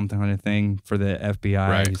app or something kind of thing for the FBI,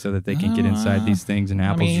 Right. so that they can get inside these things. And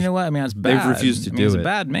Apple's I mean, you know what? I mean, it's they've bad. refused to do he's it. a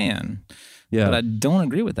bad man. yeah, But I don't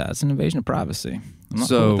agree with that. It's an invasion of privacy. I'm not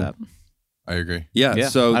So- cool with that. I agree. yeah. Yeah,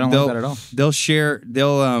 So I don't they'll like that at all.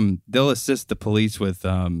 they'll assist the police with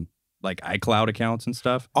like iCloud accounts and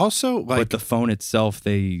stuff. Also, But the phone itself,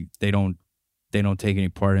 they don't take any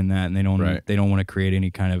part in that, and they don't want to create any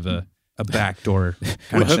kind of a backdoor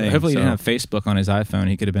kind of thing. Hopefully, he So- didn't have Facebook on his iPhone.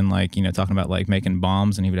 He could have been like, talking about like making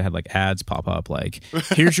bombs, and he would have had like ads pop up like,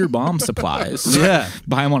 "Here's your bomb supplies. Yeah.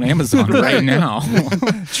 Buy them on Amazon right now."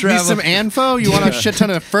 Need some Anfo? You want a shit ton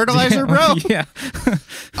of fertilizer, bro? Yeah.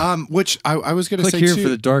 Which I was gonna Click say here too. for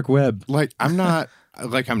the dark web. Like I'm not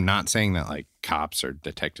saying that like cops or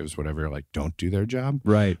detectives, whatever, like don't do their job.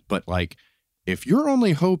 Right. But like if your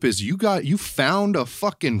only hope is you found a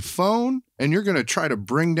fucking phone and you're gonna try to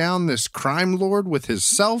bring down this crime lord with his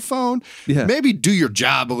cell phone, Yeah. maybe do your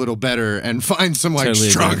job a little better and find some like Totally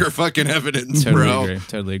stronger agree. fucking evidence, Totally bro. agree.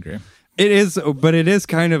 Totally agree. It is, but it is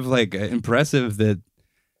kind of like impressive that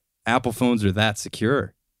Apple phones are that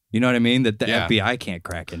secure. You know what I mean? That the Yeah. FBI can't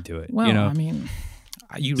crack into it. Well, you know, I mean,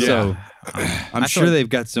 you. So, I'm I sure feel- they've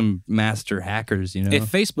got some master hackers. You know,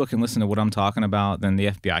 If Facebook can listen to what I'm talking about, then the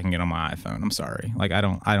FBI can get on my iPhone. I'm sorry. Like I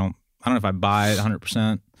don't know if I buy it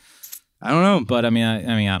 100%, I don't know, but I mean,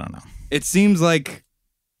 I don't know. it seems like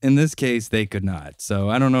in this case they could not. So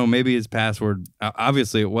I don't know. Maybe his password.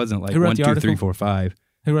 Obviously, it wasn't like Who wrote 1, the 2, 3, article? 4, 5.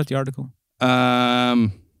 Who wrote the article?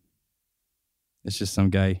 It's just some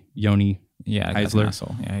guy, Yoni. Yeah, that's Heisler. an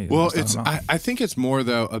asshole. Yeah, he Well, was talking it's about- I think it's more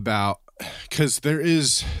though about because there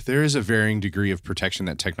is a varying degree of protection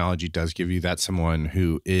that technology does give you. That's someone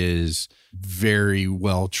who is very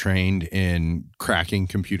well trained in cracking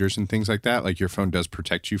computers and things like that. Like your phone does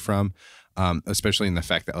protect you from, especially in the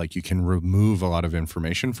fact that like you can remove a lot of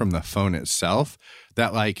information from the phone itself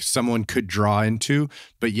that like someone could draw into.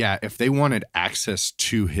 But yeah, if they wanted access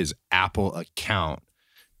to his Apple account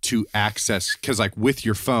to access, because like with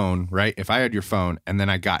your phone, right? If I had your phone and then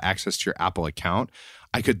I got access to your Apple account,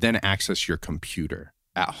 I could then access your computer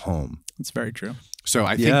at home. That's very true. So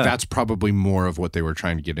I think Yeah. that's probably more of what they were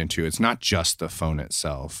trying to get into. It's not just the phone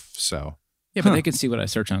itself. So Yeah, but they can see what I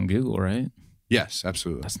search on Google, right? yes,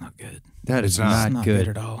 absolutely. That's not good. That is It's not- not, Not good.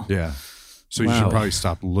 at all. Yeah. So you Wow. should probably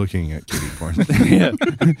stop looking at kitty porn. Yeah,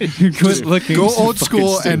 quit looking. Go so old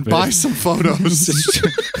school fucking and stupid. buy some photos.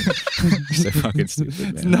 So fucking stupid,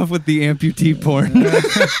 It's man. enough with the amputee porn.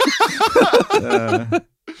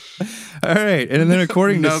 All right, and then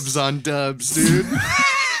according Nubs on dubs, dude.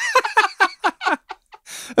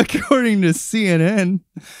 according to CNN,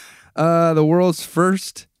 the world's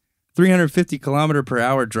first 350 kilometer per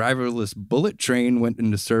hour driverless bullet train went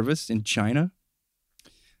into service in China.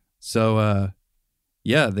 So,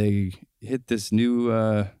 yeah, they hit this new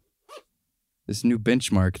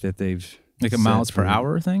benchmark that they've Like a set miles per for-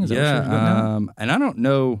 hour thing? Is that what Yeah, you're doing now? and I don't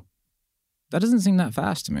know. That doesn't seem that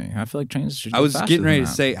fast to me. I feel like trains should. I go was faster getting ready than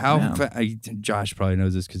to that. say how Yeah. Josh probably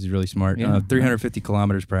knows this because he's really smart. Yeah. 350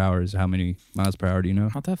 kilometers per hour is how many miles per hour? Do you know?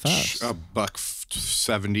 Not that fast.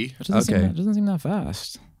 $1.70. That doesn't Okay. Seem that, doesn't seem that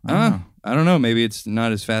fast. I don't know. Maybe it's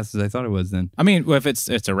not as fast as I thought it was then. I mean, well, if it's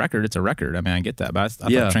a record, it's a record. I mean, I get that, but I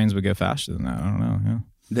thought trains would go faster than that. I don't know. Yeah.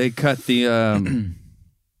 They cut the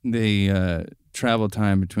travel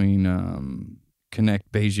time between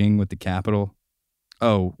connect Beijing with the capital.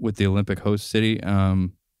 Oh, with the Olympic host city,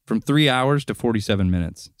 from 3 hours to 47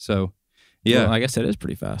 minutes. So, yeah, well, I guess that is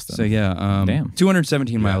pretty fast. Then. So damn,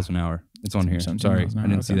 217 miles an hour. It's on here. Sorry, I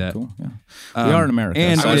didn't see that. Cool. Yeah. We are in America.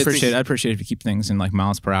 And so I'd appreciate if you keep things in like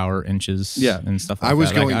miles per hour, inches, and stuff like that. I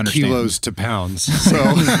was going kilos to pounds. So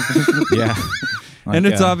yeah. Like, and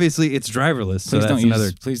it's obviously it's driverless. So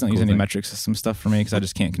please don't use any metric system stuff for me because I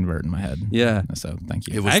just can't convert in my head. Yeah. So thank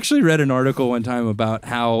you. I actually read an article one time about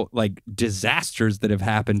how like disasters that have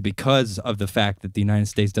happened because of the fact that the United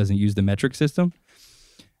States doesn't use the metric system.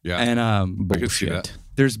 Yeah. And bullshit.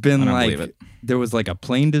 There's been there was like a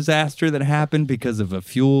plane disaster that happened because of a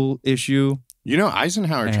fuel issue. You know,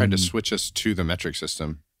 Eisenhower tried to switch us to the metric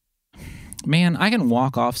system. Man, I can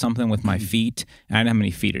walk off something with my feet, and I know how many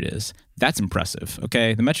feet it is. That's impressive,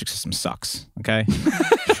 okay? The metric system sucks, okay? You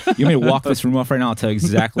want me to walk this room off right now? I'll tell you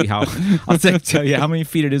exactly how. I'll tell you how many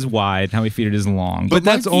feet it is wide, how many feet it is long. But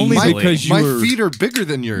that's only because my feet are bigger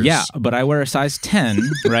than yours. Yeah, but I wear a size 10,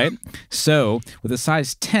 right? So with a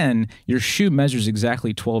size 10, your shoe measures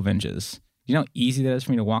exactly 12 inches. You know how easy that is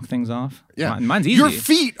for me to walk things off? Yeah. Mine's easy. Your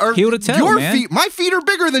feet are heel to toe, your man. feet. My feet are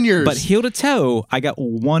bigger than yours. But heel to toe, I got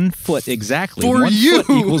 1 foot exactly. For 1 you.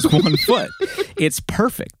 foot equals 1 foot. It's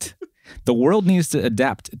perfect. The world needs to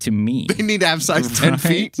adapt to me. They need to have size 10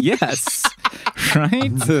 feet? Yes.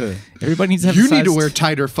 Right? Everybody needs to have You need to wear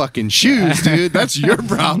tighter fucking shoes, dude. That's your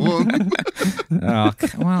problem.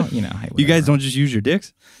 Well, you know. Hey, you guys don't just use your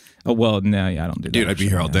dicks? Oh, well, no, I don't do that. Dude, I'd be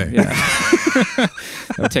here all day. Yeah. That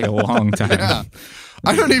would take a long time. Yeah.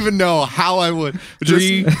 I don't even know how I would.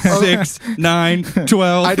 3, 6, 9,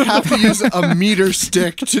 12. I'd have to use a meter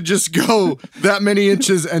stick to just go that many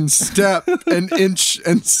inches and step an inch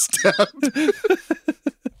and step.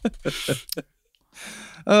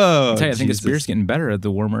 I'll tell you, I think this beer's getting better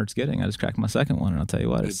the warmer it's getting. I just cracked my second one, and I'll tell you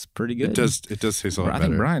what, it's pretty good. It does taste a lot better. I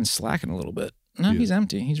think Brian's slacking a little bit. No, he's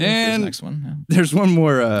empty. He's ready for his next one. Yeah. There's one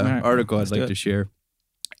more article I'd like to share.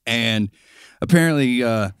 And apparently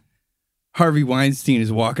Harvey Weinstein is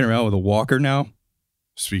walking around with a walker now.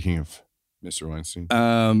 Speaking of Mr.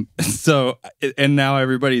 Weinstein. So, and now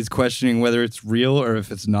everybody's questioning whether it's real or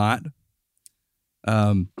if it's not.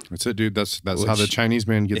 That's it, dude. That's how the Chinese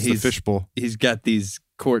man gets the fishbowl. He's got these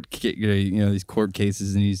these court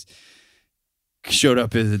cases, and he's showed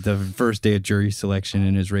up at the first day of jury selection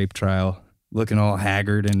in his rape trial, looking all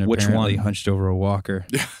haggard and apparently hunched over a walker.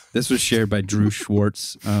 Yeah. This was shared by Drew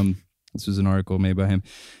Schwartz. This was an article made by him.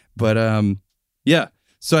 But yeah.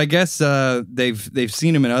 So I guess they've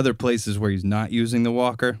seen him in other places where he's not using the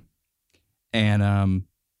walker. And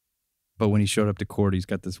but when he showed up to court, he's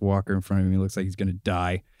got this walker in front of him. He looks like he's gonna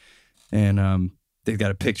die. And they've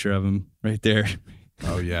got a picture of him right there.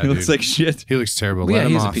 Oh yeah, he looks like shit. He looks terrible. Well, Let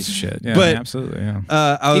him he's off. a piece of shit. Yeah, but absolutely.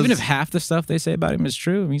 Yeah. Even if half the stuff they say about him is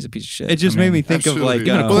true, he's a piece of shit. It just made me think of like.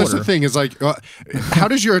 Well, that's the thing is like, how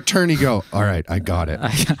does your attorney go? All right, I got it.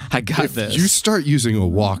 I got this. You start using a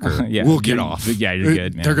walker, we'll get off. Yeah, you're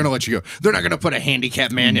good. Man. They're gonna let you go. They're not gonna put a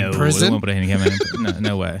handicapped man in prison. They won't put a handicapped man in.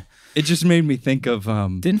 No way. It just made me think of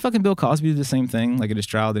didn't fucking Bill Cosby do the same thing? Like at his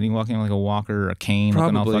trial, didn't he walk in with like a walker or a cane,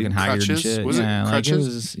 looking all fucking haggard and shit? Was it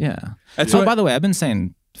crutches? By the way, I've been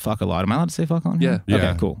saying fuck a lot. Am I allowed to say fuck on here? Yeah.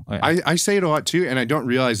 Okay, cool. Okay. I say it a lot too, and I don't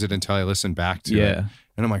realize it until I listen back to it.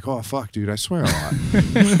 And I'm like, oh fuck, dude, I swear a lot.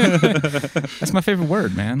 That's my favorite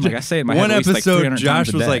word, man. Like I say it in my one head at least episode, like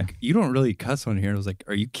Josh was like, "You don't really cuss on here." And I was like,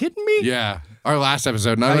 "Are you kidding me?" Yeah, our last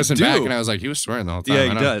episode, and I listened back, and I was like, he was swearing the whole time.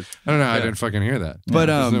 Yeah, he does. I don't know. I didn't fucking hear that. But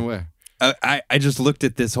there's no way. I just looked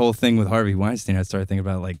at this whole thing with Harvey Weinstein. I started thinking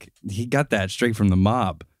about like he got that straight from the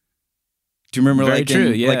mob. Do you remember like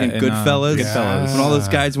in Goodfellas? Goodfellas. When all those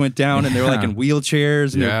guys went down and they were like in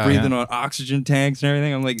wheelchairs and they're breathing on oxygen tanks and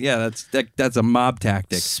everything. I'm like, yeah, that's a mob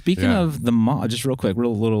tactic. Speaking of the mob, just real quick,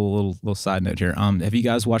 little side note here. Have you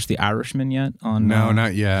guys watched The Irishman yet? No,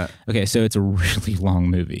 not yet. Okay, so it's a really long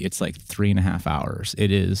movie. It's like 3.5 hours.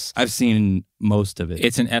 It is. I've seen most of it.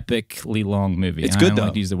 It's an epically long movie. It's good though. I don't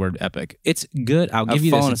like to use the word epic. It's good. I've give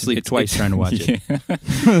you this. I've fallen asleep twice trying to watch it.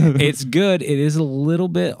 It's good. It is a little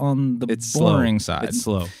bit on the boring side. It's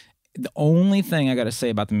slow. The only thing I got to say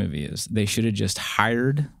about the movie is they should have just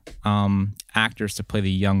hired actors to play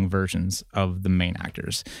the young versions of the main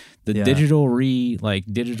actors. The digital de-aging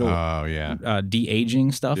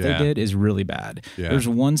stuff they did is really bad. Yeah. There's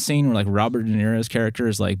one scene where like Robert De Niro's character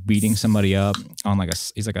is like beating somebody up on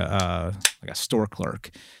he's like a store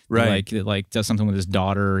clerk. Right. Like does something with his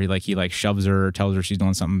daughter. He shoves her, tells her she's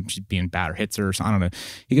doing something, she's being bad or hits her or something. I don't know.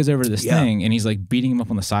 He goes over to this thing and he's like beating him up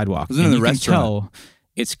on the sidewalk. It was in the restaurant. Can tell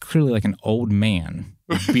it's clearly like an old man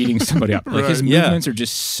beating somebody up. Like his movements are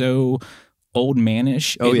just so old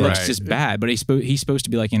manish. It looks just bad. But he's supposed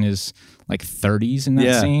to be like in his like 30s in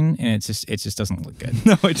that scene, and it just doesn't look good.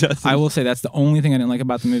 No, it doesn't. I will say that's the only thing I didn't like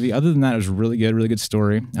about the movie. Other than that, it was really good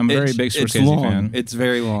story. I'm a very big Scorsese fan. It's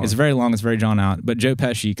very long. It's very long. It's very drawn out. But Joe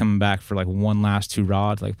Pesci coming back for like one last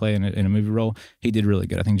hurrah to like play in a movie role, he did really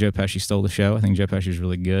good. I think Joe Pesci stole the show. I think Joe Pesci was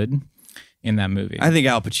really good in that movie. I think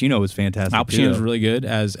Al Pacino was fantastic. Al Pacino was really good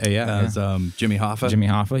as Jimmy Hoffa. Jimmy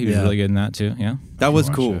Hoffa, he was really good in that too. Yeah, that was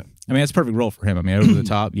cool. I mean, that's a perfect role for him. I mean, over the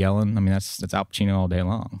top, yelling. I mean, that's Al Pacino all day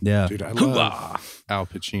long. Yeah, dude, I love Al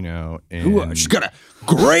Pacino. She's got a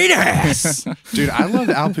great ass. Dude, I love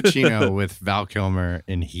Al Pacino with Val Kilmer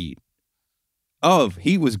in Heat. Oh,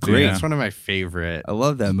 Heat was great. Dude, it's one of my favorite. I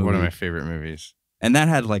love that movie. One of my favorite movies. And that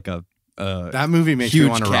had like a that movie makes me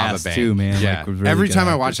want to rob a bank too, man. Yeah. Like, really every time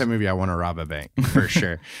I watch that movie, I want to rob a bank for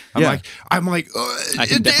sure. I'm like,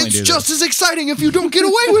 it's just as exciting if you don't get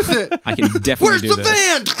away with it. I can definitely. Where's the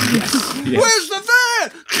van? Yes. Where's the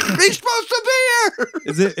van? He's supposed to be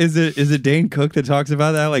here. Is it Dane Cook that talks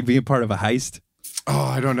about that, like being part of a heist? Oh,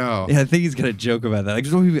 I don't know. Yeah, I think he's got a joke about that. Like,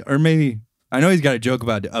 or maybe I know he's got a joke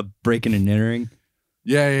about breaking and entering.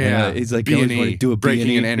 Yeah. He's like, B&E, do a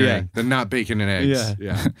breaking and entering. Yeah. They're not bacon and eggs.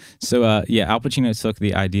 Yeah. So, Al Pacino took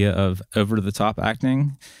the idea of over-the-top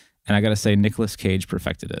acting, and I got to say, Nicolas Cage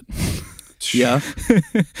perfected it. Yeah.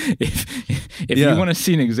 if you want to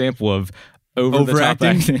see an example of over-the-top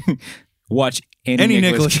acting, watch any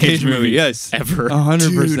Nicolas Cage movie yes, ever.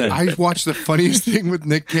 100%. Dude, I watched the funniest thing with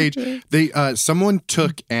Nick Cage. They someone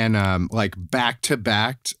took and like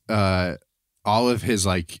back-to-backed all of his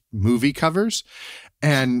like movie covers,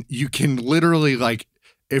 and you can literally like,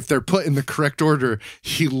 if they're put in the correct order,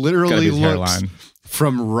 he literally looks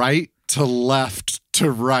from right to left to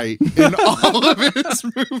right in all of his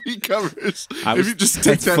movie covers. If you just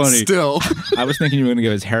take that still. I was thinking you were going to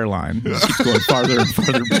go his hairline. It keeps going farther and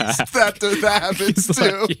farther back. that happens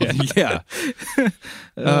too. Like, yeah.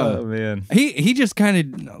 Oh man. He just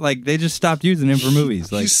kind of like, they just stopped using him for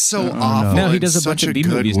movies. Like, he's so awful. No, he does a bunch of B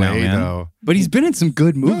movies now, man. Though. But he's been in some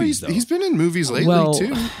good movies. He's been in movies lately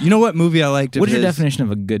too. You know what movie I liked? What's your definition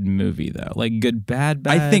of a good movie though? Like good, bad?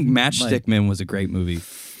 I think Matchstick Men was a great movie.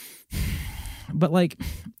 But like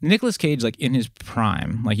Nicolas Cage, like in his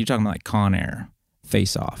prime, like you're talking about like Con Air,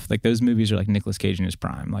 Face Off, like those movies are like Nicolas Cage in his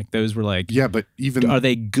prime. Like those were like, yeah, but even are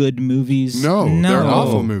they good movies? No, they're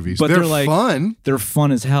awful movies. But they're like fun. They're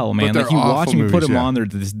fun as hell, man. Like you watch them, you put them on, they're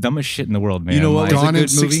the dumbest shit in the world, man. You know what? Like, was Gone a in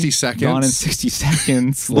good movie? 60 seconds. Gone in 60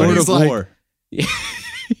 seconds. Lord of War.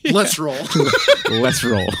 Let's roll. Let's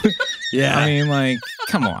roll. Yeah. I mean, like,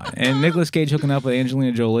 come on. And Nicolas Cage hooking up with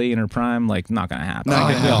Angelina Jolie in her prime, like, not going to happen.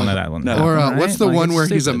 We all know that one. No. Or right? what's the like, one where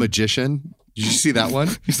stupid. he's a magician? Did you see that one?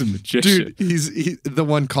 He's a magician. Dude, he's the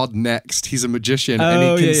one called Next. He's a magician,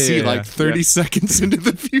 and he can see like 30 seconds into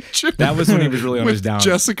the future. That was when he was really on his down.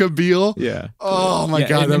 Jessica Biel. Yeah. Oh my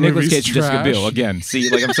God, that Nicolas movie's Cage and Jessica trash. Biel again. See,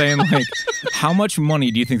 like I'm saying, like, how much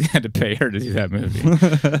money do you think they had to pay her to do that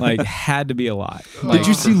movie? Like, had to be a lot. Like, Did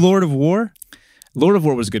you see Lord of War? Lord of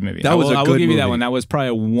War was a good movie. That was a I will good give you that movie. one. That was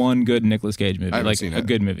probably one good Nicolas Cage movie. I haven't Like seen a it.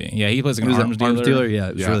 good movie. Yeah, he plays like It an was arms an arms dealer. dealer. Yeah,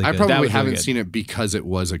 it was Yeah, really I good. probably really haven't good. seen it because it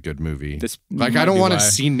was a good movie. This Like, I might don't be want to why.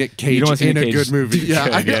 see Nick You Cage don't wanna see in Nick a Cage good movie.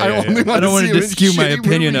 Yeah, good. I only want I don't want wanna to dispute my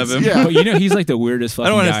opinion of him. Yeah. But you know, he's like the weirdest fucking I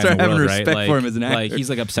don't wanna guy start in the having world, respect right? for him as an actor. Like he's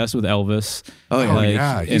like obsessed with Elvis. Oh, yeah. Oh, Like,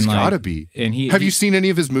 yeah, he's and, like, got to be. And Have you seen any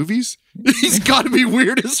of his movies? He's got to be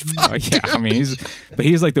weird as fuck. Yeah, I mean,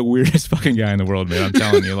 he's like the weirdest fucking guy in the world, man. I'm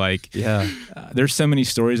telling you, like, Yeah. There's so many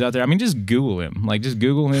stories out there. I mean, just Google him. Like, just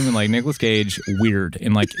Google him and like Nicolas Cage weird,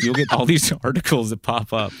 and like you'll get all these articles that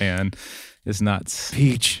pop up, man. It's nuts.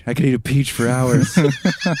 Peach. I could eat a peach for hours.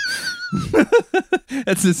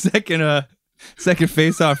 That's the second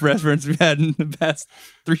face-off reference we've had in the past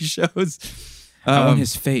 3 shows. I want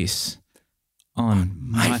his face on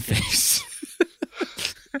my face.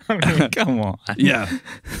 I mean, come on. Yeah.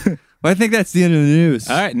 Well, I think that's the end of the news.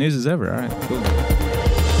 All right, news is over. All right, cool.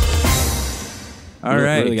 All We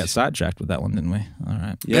right. really got sidetracked with that one, didn't we? All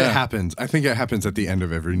right. Yeah. It happens. I think it happens at the end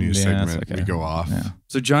of every news Yeah, that's segment. okay. We go off. Yeah.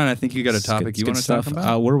 So, John, I think you got a topic you want to talk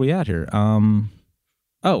about? Where are we at here?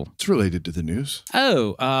 Oh, It's related to the news.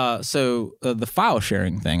 So the file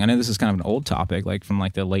sharing thing. I know this is kind of an old topic, like from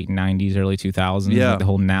like the late 90s, early 2000s, Yeah. like the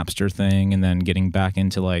whole Napster thing, and then getting back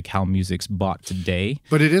into like how music's bought today.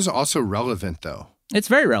 But it is also relevant, though. It's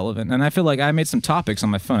very relevant, and I feel like I made some topics on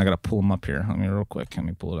my phone. I got to pull them up here. Let me real quick. Let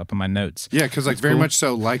me pull it up in my notes. Yeah, because like very much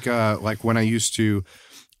so, like when I used to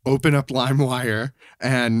open up LimeWire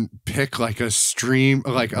and pick like a stream,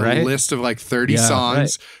 like a Right. list of like 30 Yeah,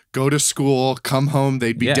 songs, go to school, come home,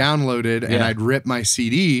 they'd be Yeah. downloaded, and Yeah. I'd rip my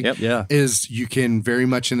CD. Yep. Yeah. Is you can very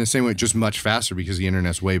much in the same way, just much faster because the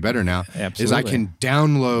internet's way better now. Absolutely. Is I can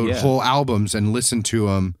download Yeah. whole albums and listen to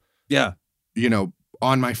them, Yeah.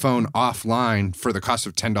 on my phone offline for the cost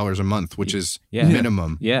of $10 a month, which is Yeah.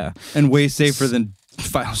 minimum. Yeah. And way safer than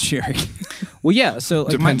file sharing. Well, yeah. So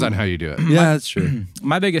like Depends on how you do it. Yeah, that's true.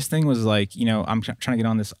 my biggest thing was like, I'm trying to get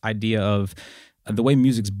on this idea of the way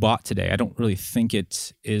music's bought today. I don't really think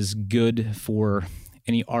it is good for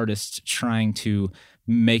any artist trying to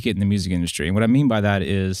make it in the music industry. And what I mean by that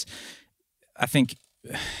is, I think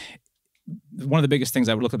one of the biggest things,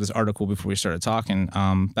 I would look at this article before we started talking,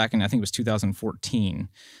 back in, I think it was 2014,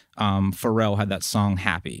 Pharrell had that song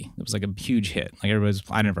Happy. It was like a huge hit. Like everybody's,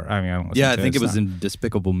 I don't listen Yeah, I to think it was It's in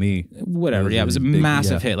Despicable Me. whatever. It was Yeah, it was a really big,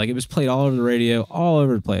 massive yeah. hit. Like it was played all over the radio, all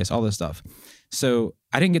over the place, all this stuff. So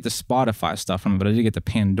I didn't get the Spotify stuff from it, but I did get the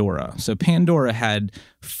Pandora. So Pandora had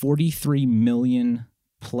 43 million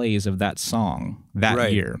plays of that song that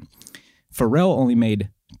Right. year. Pharrell only made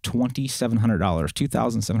 $2,700,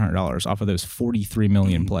 $2,700 off of those 43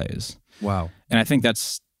 million plays. Wow. And I think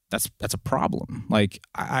that's a problem. Like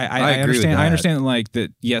I agree with understand. that. I understand like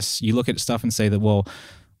that. Yes, you look at stuff and say that, well,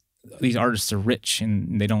 these artists are rich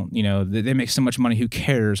and they don't, they make so much money. Who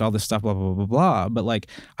cares? All this stuff, blah blah blah blah. But like,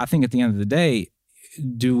 I think at the end of the day,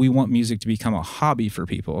 do we want music to become a hobby for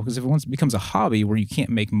people? Because if it once becomes a hobby where you can't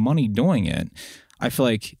make money doing it, I feel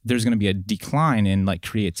like there's going to be a decline in like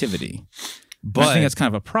creativity. But I think that's kind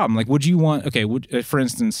of a problem. Like, would you want? Okay, for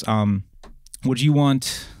instance, would you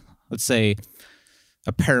want, let's say,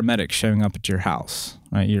 a paramedic showing up at your house?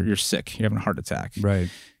 Right, you're sick, you're having a heart attack. Right.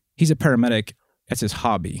 He's a paramedic. That's his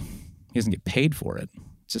hobby. He doesn't get paid for it.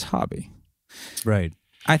 It's his hobby. Right.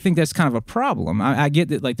 I think that's kind of a problem. I get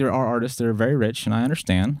that like there are artists that are very rich, and I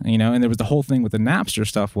understand, and there was the whole thing with the Napster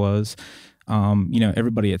stuff was,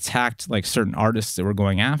 everybody attacked like certain artists that were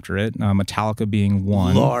going after it. Metallica being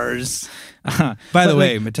one. Lars. By the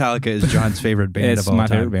way, Metallica is John's favorite band It's of all my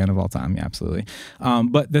time. favorite band of all time. Yeah, absolutely.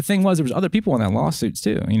 But the thing was, there was other people on that lawsuits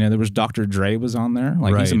too. There was Dr. Dre was on there.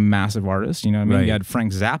 Like he's a Right. massive artist. You know what I mean? Right. You had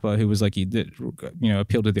Frank Zappa, who was like, he did,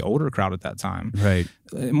 appealed to the older crowd at that time. Right.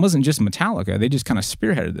 It wasn't just Metallica. They just kind of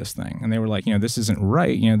spearheaded this thing. And they were like, this isn't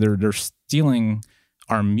right. They're stealing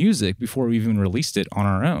our music before we even released it on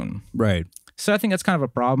our own. Right. So I think that's kind of a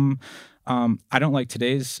problem. I don't like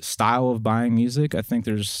today's style of buying music. I think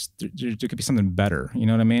there could be something better. You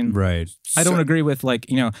know what I mean? Right. I don't agree with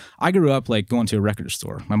I grew up like going to a record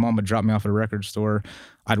store. My mom would drop me off at a record store.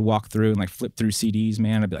 I'd walk through and like flip through CDs,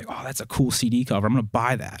 man. I'd be like, oh, that's a cool CD cover. I'm going to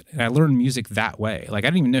buy that. And I learned music that way. Like I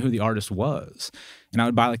didn't even know who the artist was. And I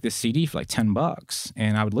would buy like this CD for like $10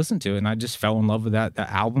 and I would listen to it. And I just fell in love with that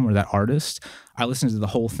album or that artist. I listened to the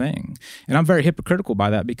whole thing. And I'm very hypocritical by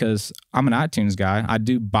that because I'm an iTunes guy. I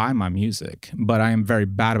do buy my music, but I am very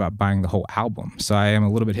bad about buying the whole album. So I am a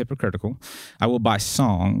little bit hypocritical. I will buy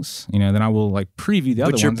songs, then I will like preview the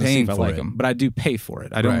other you're ones and see paying if I for like it. them. But I do pay for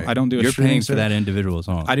it. I Right. don't do a You're streaming paying for service. that individual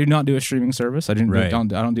song. I do not do a streaming service. I Right. don't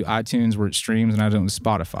do iTunes where it streams, and I don't do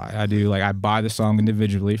Spotify. I do like I buy the song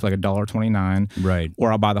individually for like $1.29, Right.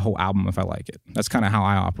 or I'll buy the whole album if I like it. That's kind of how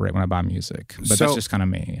I operate when I buy music. But So- that's just kind of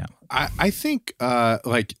me. Yeah. I think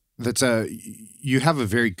you have a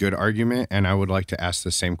very good argument, and I would like to ask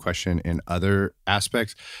the same question in other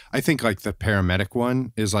aspects. I think like the paramedic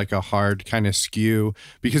one is like a hard kind of skew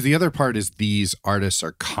because the other part is these artists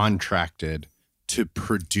are contracted to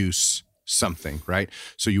produce something, right?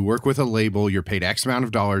 So you work with a label, you're paid X amount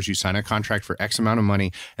of dollars, you sign a contract for X amount of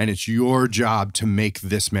money, and it's your job to make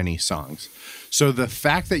this many songs. So the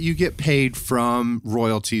fact that you get paid from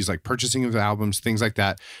royalties, like purchasing of albums, things like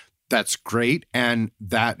that, that's great. And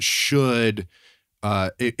that should,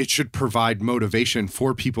 it should provide motivation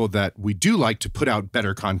for people that we do like to put out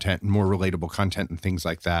better content and more relatable content and things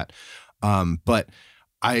like that. But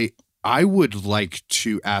I would like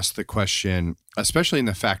to ask the question, especially in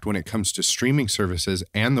the fact when it comes to streaming services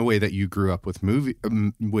and the way that you grew up with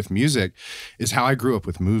music, is how I grew up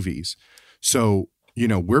with movies. So,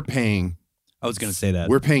 we're paying I was going to say that.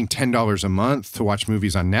 We're paying $10 a month to watch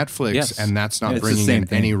movies on Netflix, Yes. and that's not It's the bringing same in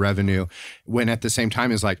thing. any revenue. When at the same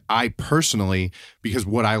time is like, I personally, because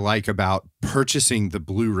what I like about purchasing the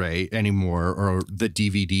Blu-ray anymore or the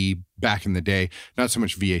DVD back in the day, not so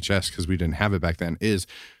much VHS because we didn't have it back then, is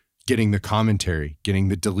getting the commentary, getting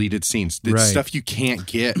the deleted scenes, the Right. stuff you can't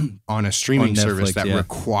get on a streaming On service Netflix, that yeah.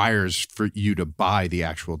 requires for you to buy the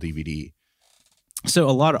actual DVD. So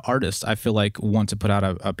a lot of artists, I feel like, want to put out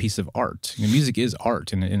a piece of art. You know, music is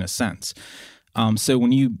art in a sense. So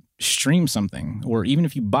when you stream something, or even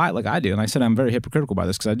if you buy, like I do, and I said I'm very hypocritical by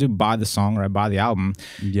this because I do buy the song or I buy the album.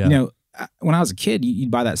 Yeah. You know, when I was a kid,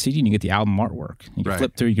 you'd buy that CD and you get the album artwork. You can Right.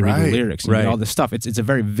 flip through, you can read Right. the lyrics, and you Right. get all this stuff. It's a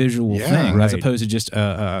very visual Yeah. thing as Right. opposed to just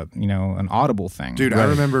an audible thing. Dude, I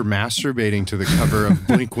remember masturbating to the cover of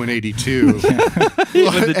Blink 182. With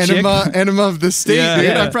the Enema of the State, Yeah, dude.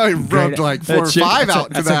 yeah. I probably rubbed like 4 or chick- 5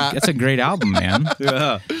 out to that. That's a great album, man.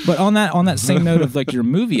 Yeah. But on that same note of like your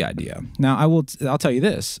movie idea, now I'll tell you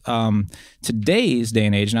this. Today's day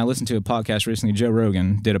and age, and I listened to a podcast recently. Joe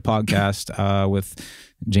Rogan did a podcast with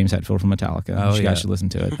James Hetfield from Metallica. Oh, You yeah. guys should listen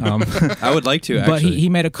to it. I would like to, But actually. he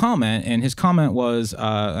made a comment, and his comment was,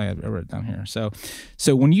 I wrote it down here.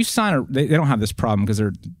 So when you sign they don't have this problem because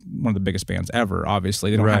they're one of the biggest bands ever,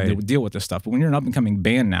 obviously. They don't have to Right. deal with this stuff. But when you're an up-and-coming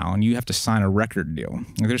band now and you have to sign a record deal,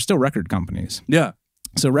 like, there's still record companies. Yeah.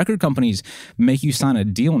 So record companies make you sign a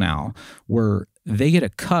deal now where they get a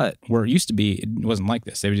cut, where it used to be, it wasn't like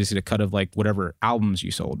this. They would just get a cut of like whatever albums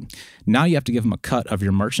you sold. Now you have to give them a cut of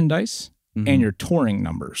your merchandise and your touring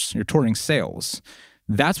numbers, your touring sales.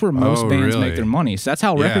 That's where most Oh, bands really? make their money. So that's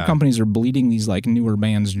how record Yeah. companies are bleeding these like newer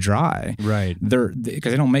bands dry. Right.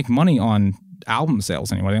 Because they don't make money on album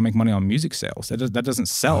sales anymore. They make money on music sales. That doesn't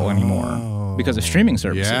sell anymore because of streaming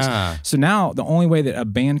services. Yeah. So now the only way that a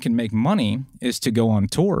band can make money is to go on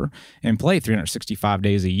tour and play 365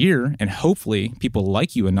 days a year, and hopefully people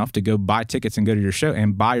like you enough to go buy tickets and go to your show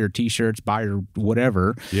and buy your t-shirts, buy your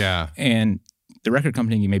whatever. Yeah. And the record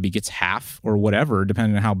company maybe gets half or whatever,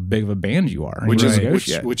 depending on how big of a band you are. Which You is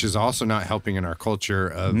negotiate. which is also not helping in our culture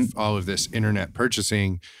of all of this internet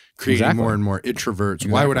purchasing, creating Exactly. more and more introverts.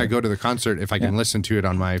 Why would I go to the concert if I can listen to it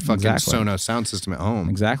on my fucking Exactly. Sonos sound system at home?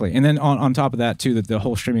 Exactly. And then on top of that too, that the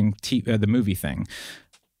whole streaming the movie thing,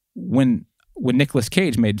 when Nicolas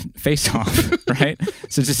Cage made Face Off, right?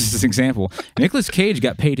 So just as an example, Nicolas Cage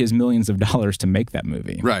got paid his millions of dollars to make that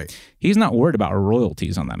movie. Right. He's not worried about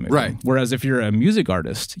royalties on that movie. Right. Whereas if you're a music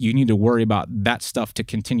artist, you need to worry about that stuff to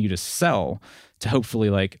continue to sell, to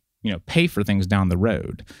hopefully pay for things down the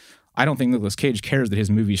road. I don't think Nicolas Cage cares that his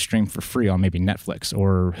movie is streamed for free on maybe Netflix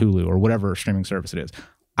or Hulu or whatever streaming service it is.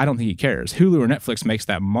 I don't think he cares. Hulu or Netflix makes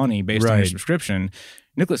that money based on your Right. subscription.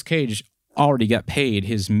 Nicolas Cage already got paid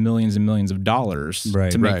his millions and millions of dollars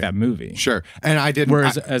Right. to make Right. that movie. Sure. And I didn't.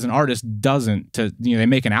 Whereas as an artist doesn't, they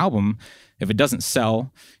make an album. If it doesn't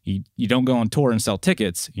sell, you don't go on tour and sell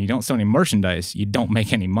tickets. You don't sell any merchandise. You don't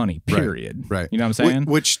make any money, period. Right. You know what I'm saying?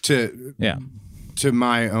 Which to Yeah.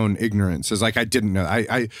 my own ignorance is like, I didn't know.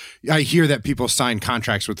 I hear that people sign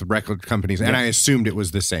contracts with the record companies, and I assumed it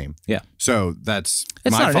was the same. Yeah. So that's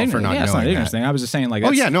It's my not an fault for ignorance. not Yeah, it's not an knowing ignorance that. thing. I was just saying like, Oh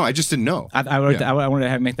that's- yeah, no, I just didn't know. I wanted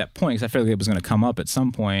to make that point because I felt like it was going to come up at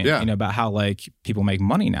some point, Yeah. about how like people make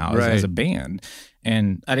money now Right. as a band.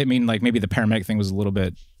 And I didn't mean like maybe the paramedic thing was a little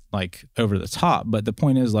bit like over the top, but the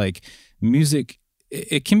point is like music,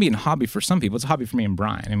 it can be a hobby for some people. It's a hobby for me and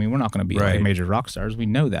Brian. I mean, we're not going to be like Right. major rock stars. We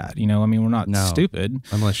know that, I mean, we're not No. stupid.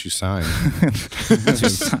 Unless you sign.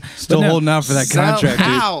 Still But no, holding out for that contract, dude.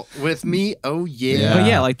 Out with me. Oh yeah. But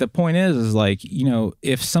yeah, like the point is like,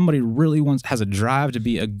 if somebody really has a drive to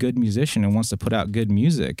be a good musician and wants to put out good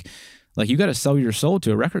music, like you got to sell your soul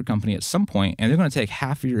to a record company at some point, and they're going to take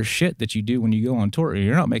half of your shit that you do when you go on tour.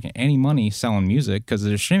 You're not making any money selling music because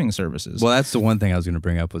there's streaming services. Well, that's the one thing I was going to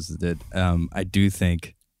bring up was that I do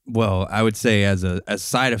think, well, I would say as a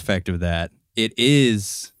side effect of that, it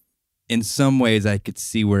is in some ways I could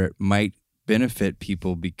see where it might benefit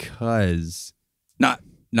people because not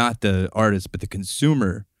the artist, but the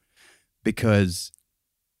consumer, because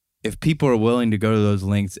if people are willing to go to those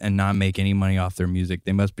links and not make any money off their music,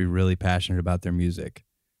 they must be really passionate about their music.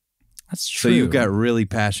 That's So true. you've got really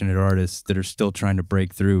passionate artists that are still trying to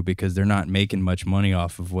break through because they're not making much money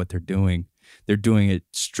off of what they're doing. They're doing it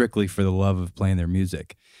strictly for the love of playing their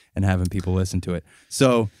music and having people listen to it.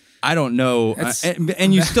 So I don't know.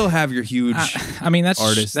 And you still have your huge I mean, that's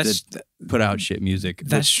artists that's that put out shit music.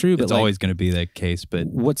 that's true, but It's like- always going to be that case. But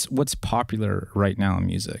what's popular right now in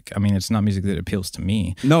music. I mean, it's not music that appeals to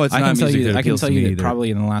me. no, it's I not can tell music you that that I can appeals tell to you me that either.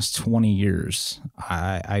 probably in the last 20 years,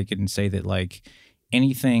 I can say that like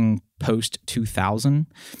anything post 2000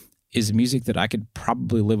 is music that I could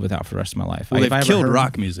probably live without for the rest of my life. Well, they've killed heard,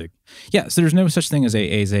 rock music. Yeah, so there's no such thing as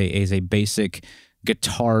a basic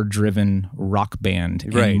guitar-driven rock band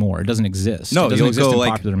anymore. It doesn't exist. No, it doesn't exist in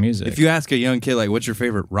like, popular music. If you ask a young kid, like, what's your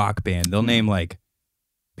favorite rock band? They'll name, like,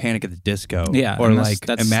 Panic at the Disco. Yeah, or, like,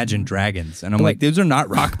 Imagine Dragons. And I'm like, those are not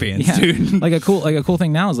rock bands, yeah, dude. Like a cool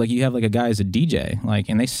thing now is, like, you have, like, a guy as a DJ, like,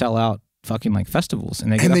 and they sell out fucking, like, festivals.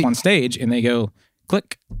 And they get up on stage and they go...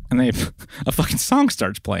 click, and a fucking song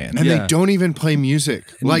starts playing. And they don't even play music.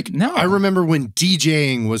 Like, no. I remember when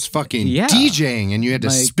DJing was fucking DJing, and you had to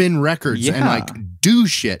spin records and like do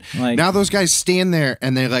shit. Like, now those guys stand there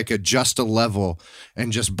and they like adjust a level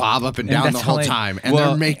and just bob up and down the whole time, and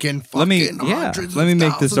they're making fucking hundreds. Let me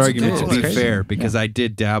make this argument to be crazy. fair, because I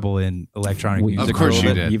did dabble in electronic music. Of course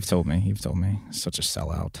you did. You've told me. Such a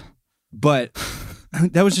sellout. But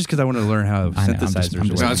that was just because I wanted to learn how synthesizers work.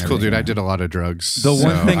 No, that's cool, dude. I did a lot of drugs. The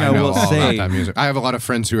one thing I will say, about that music. I have a lot of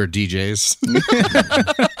friends who are DJs,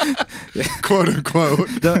 quote unquote.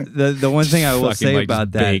 The one thing I will say like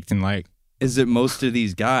about that and like is that most of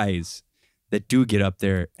these guys that do get up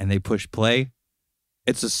there and they push play,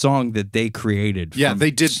 it's a song that they created. Yeah,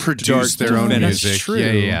 they did produce their own music. That's true.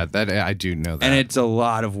 Yeah, that I do know that. And it's a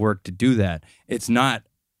lot of work to do that. It's not.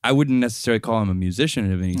 I wouldn't necessarily call him a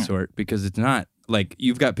musician of any sort, because it's not. Like,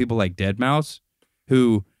 you've got people like Deadmau5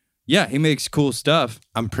 who, he makes cool stuff.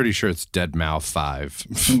 I'm pretty sure it's Deadmau5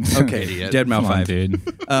 5. Okay, Deadmau5, dude.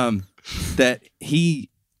 that he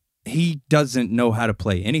doesn't know how to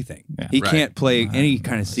play anything. Yeah. He can't play any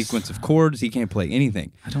kind of sequence of chords. He can't play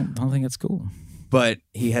anything. I don't think it's cool. But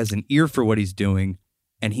he has an ear for what he's doing,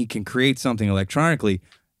 and he can create something electronically.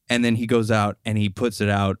 And then he goes out and he puts it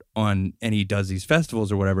out and he does these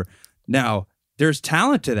festivals or whatever. Now, there's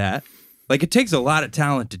talent to that. Like, it takes a lot of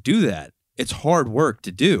talent to do that. It's hard work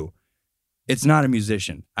to do. It's not a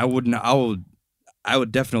musician. I would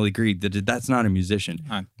definitely agree that that's not a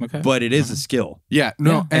musician. Okay. But it is a skill. Yeah,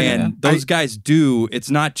 no. And those guys do. It's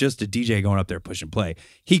not just a DJ going up there push and play.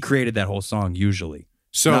 He created that whole song usually.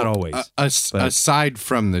 So not always. Aside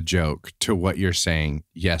from the joke to what you're saying,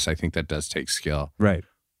 yes, I think that does take skill. Right.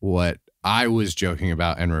 What I was joking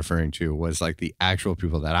about and referring to was like the actual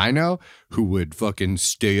people that I know who would fucking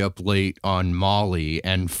stay up late on Molly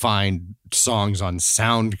and find songs on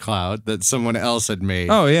SoundCloud that someone else had made.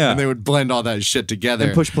 Oh, yeah. And they would blend all that shit together.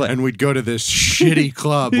 And push play. And we'd go to this shitty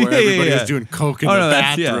club where everybody was doing coke in the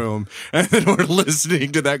bathroom. And then we're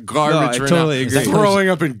listening to that garbage. I totally agree. Throwing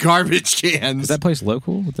up in garbage cans. Is that place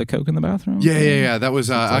local with the coke in the bathroom? Yeah. That was,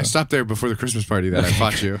 I stopped there before the Christmas party that I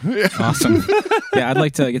fought you. Awesome. Yeah, I'd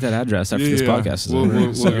like to get that address after this podcast is over.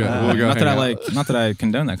 We'll go not that I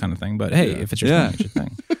condone that kind of thing, but hey, if it's your thing, it's your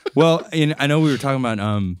thing. Well, I know we were talking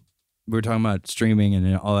about streaming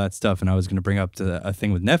and all that stuff, and I was going to bring up a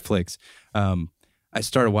thing with Netflix. I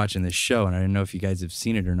started watching this show, and I didn't know if you guys have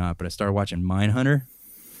seen it or not, but I started watching Mindhunter.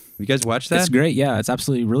 Have you guys watched that? It's great. Yeah, it's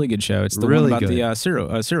absolutely really good show. It's the really one about good. the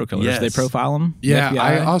serial killers. Yes. They profile them. Yeah, the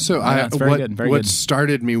I also it's very good. Very what good.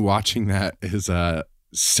 started me watching that is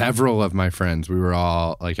several of my friends. We were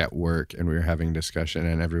all like at work and we were having a discussion,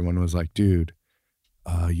 and everyone was like, "Dude,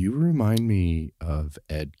 you remind me of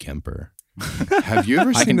Ed Kemper." Have you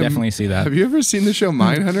ever seen I can definitely see that. Have you ever seen the show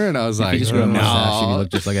Mindhunter? And I was like, you just grow a mustache, you look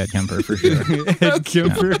just like Ed Kemper for sure. Ed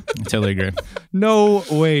Kemper. I totally agree. No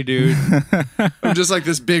way, dude. I'm just like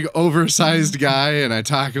this big oversized guy, and I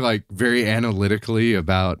talk like very analytically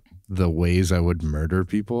about the ways I would murder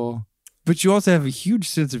people. But you also have a huge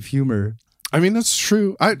sense of humor. I mean, that's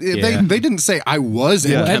true. They didn't say I was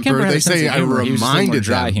Ed Kemper. They say I reminded them.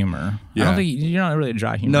 Dry humor. Yeah. I don't think you're not really a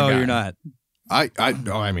dry humor. No, guy. you're not.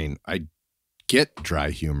 I get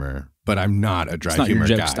dry humor, but I'm not a dry not your humor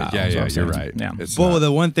joke guy. style, Yeah, is what I'm you're saying. right. Yeah. Well, the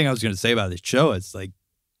one thing I was going to say about this show is, like,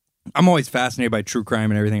 I'm always fascinated by true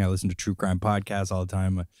crime and everything. I listen to true crime podcasts all the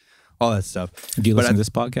time, all that stuff. Do you listen to this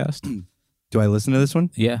podcast? Do I listen to this one?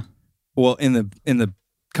 Yeah. Well, in the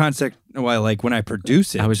concept, like when I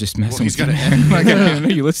produce it, I was just messing with you. gotta- I didn't even know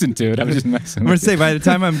you listened to it. I was just messing I'm going with to say, by the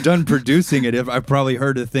time I'm done producing it, I've probably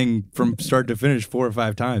heard the thing from start to finish 4 or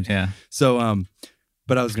 5 times. Yeah. So,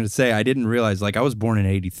 but I was going to say, I didn't realize, like, I was born in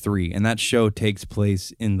 83, and that show takes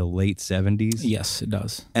place in the late 70s. Yes, it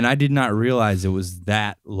does. And I did not realize it was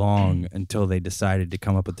that long until they decided to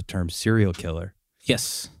come up with the term serial killer.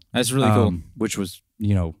 Yes. That's really cool. Which was,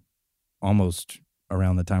 almost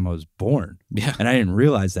around the time I was born. Yeah. And I didn't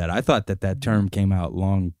realize that. I thought that term came out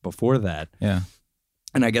long before that. Yeah.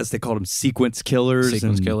 And I guess they called them sequence killers.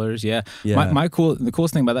 Killers, yeah. Yeah. The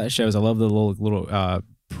coolest thing about that show is I love the little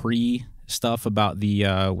pre stuff about the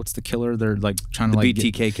what's the killer they're like trying to like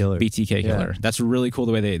BTK killer. BTK killer. That's really cool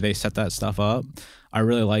the way they set that stuff up. I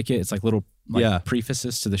really like it. It's like little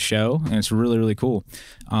prefaces to the show, and it's really, really cool.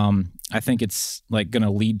 I think it's like going to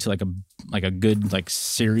lead to like a good like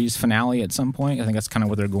series finale at some point. I think that's kind of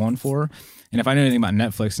what they're going for. And if I know anything about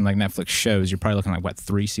Netflix and like Netflix shows, you're probably looking like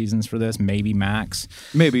 3 seasons for this, maybe max.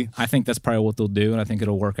 Maybe. I think that's probably what they'll do, and I think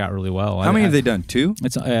it'll work out really well. How many have they done? 2?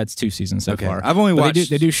 It's 2 seasons so far. I've only watched.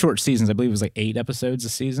 They do short seasons. I believe it was like 8 episodes a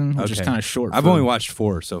season, which is kind of short. I've only watched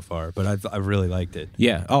 4 so far, but I've really liked it.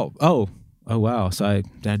 Yeah. Oh, wow. So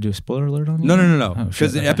did I do a spoiler alert on you? No.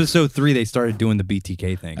 Because in episode 3, they started doing the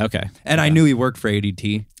BTK thing. Okay. And I knew he worked for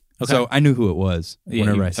ADT. Okay. So I knew who it was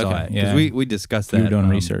whenever I saw it. Because we discussed that. We were doing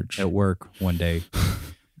research at work one day.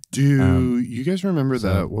 Do you guys remember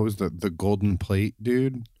what was the golden plate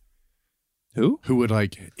dude? Who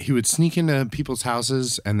would he would sneak into people's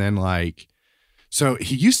houses and then so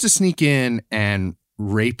he used to sneak in and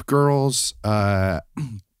rape girls,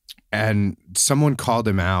 and someone called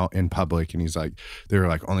him out in public, and they were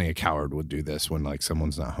like, only a coward would do this when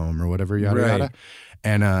someone's not home or whatever, yada yada.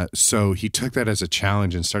 And so he took that as a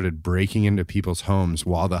challenge and started breaking into people's homes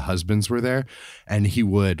while the husbands were there, and he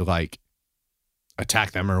would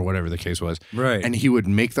attack them or whatever the case was. Right. And he would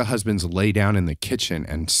make the husbands lay down in the kitchen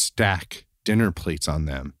and stack dinner plates on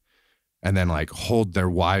them, and then hold their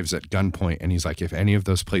wives at gunpoint. And he's like, if any of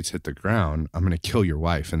those plates hit the ground, I'm going to kill your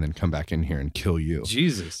wife and then come back in here and kill you.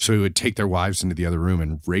 Jesus. So he would take their wives into the other room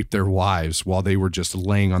and rape their wives while they were just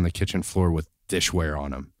laying on the kitchen floor with dishware on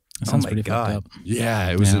them. That sounds pretty fucked up.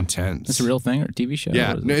 Yeah, it was intense. It's a real thing or a TV show?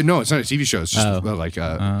 Yeah. No, it's not a TV show. It's just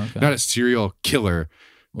not a serial killer,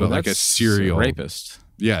 but a serial rapist.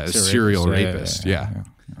 Yeah, a serial rapist. Yeah.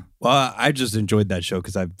 Well, I just enjoyed that show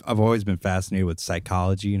because I've always been fascinated with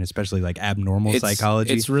psychology, and especially abnormal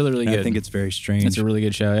psychology. It's really, really good. I think it's very strange. It's a really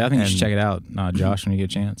good show. I think you should check it out, Josh, when you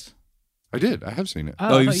get a chance. I did. I have seen it.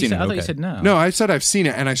 Oh, you've seen it? I thought you said no. No, I said I've seen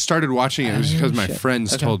it, and I started watching it. It was because my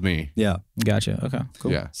friends told me. Yeah. Gotcha. Okay,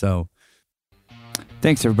 cool. Yeah. So,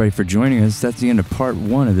 thanks everybody for joining us. That's the end of part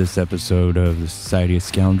 1 of this episode of the Society of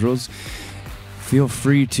Scoundrels. Feel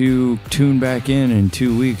free to tune back in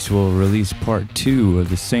 2 weeks. We'll release part 2 of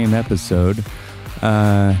the same episode.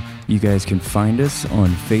 You guys can find us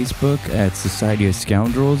on Facebook at Society of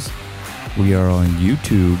Scoundrels. We are on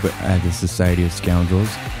YouTube at the Society of Scoundrels.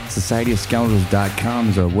 SocietyofScoundrels.com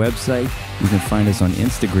is our website. You can find us on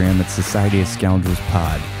Instagram at Society of Scoundrels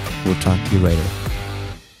Pod. We'll talk to you later.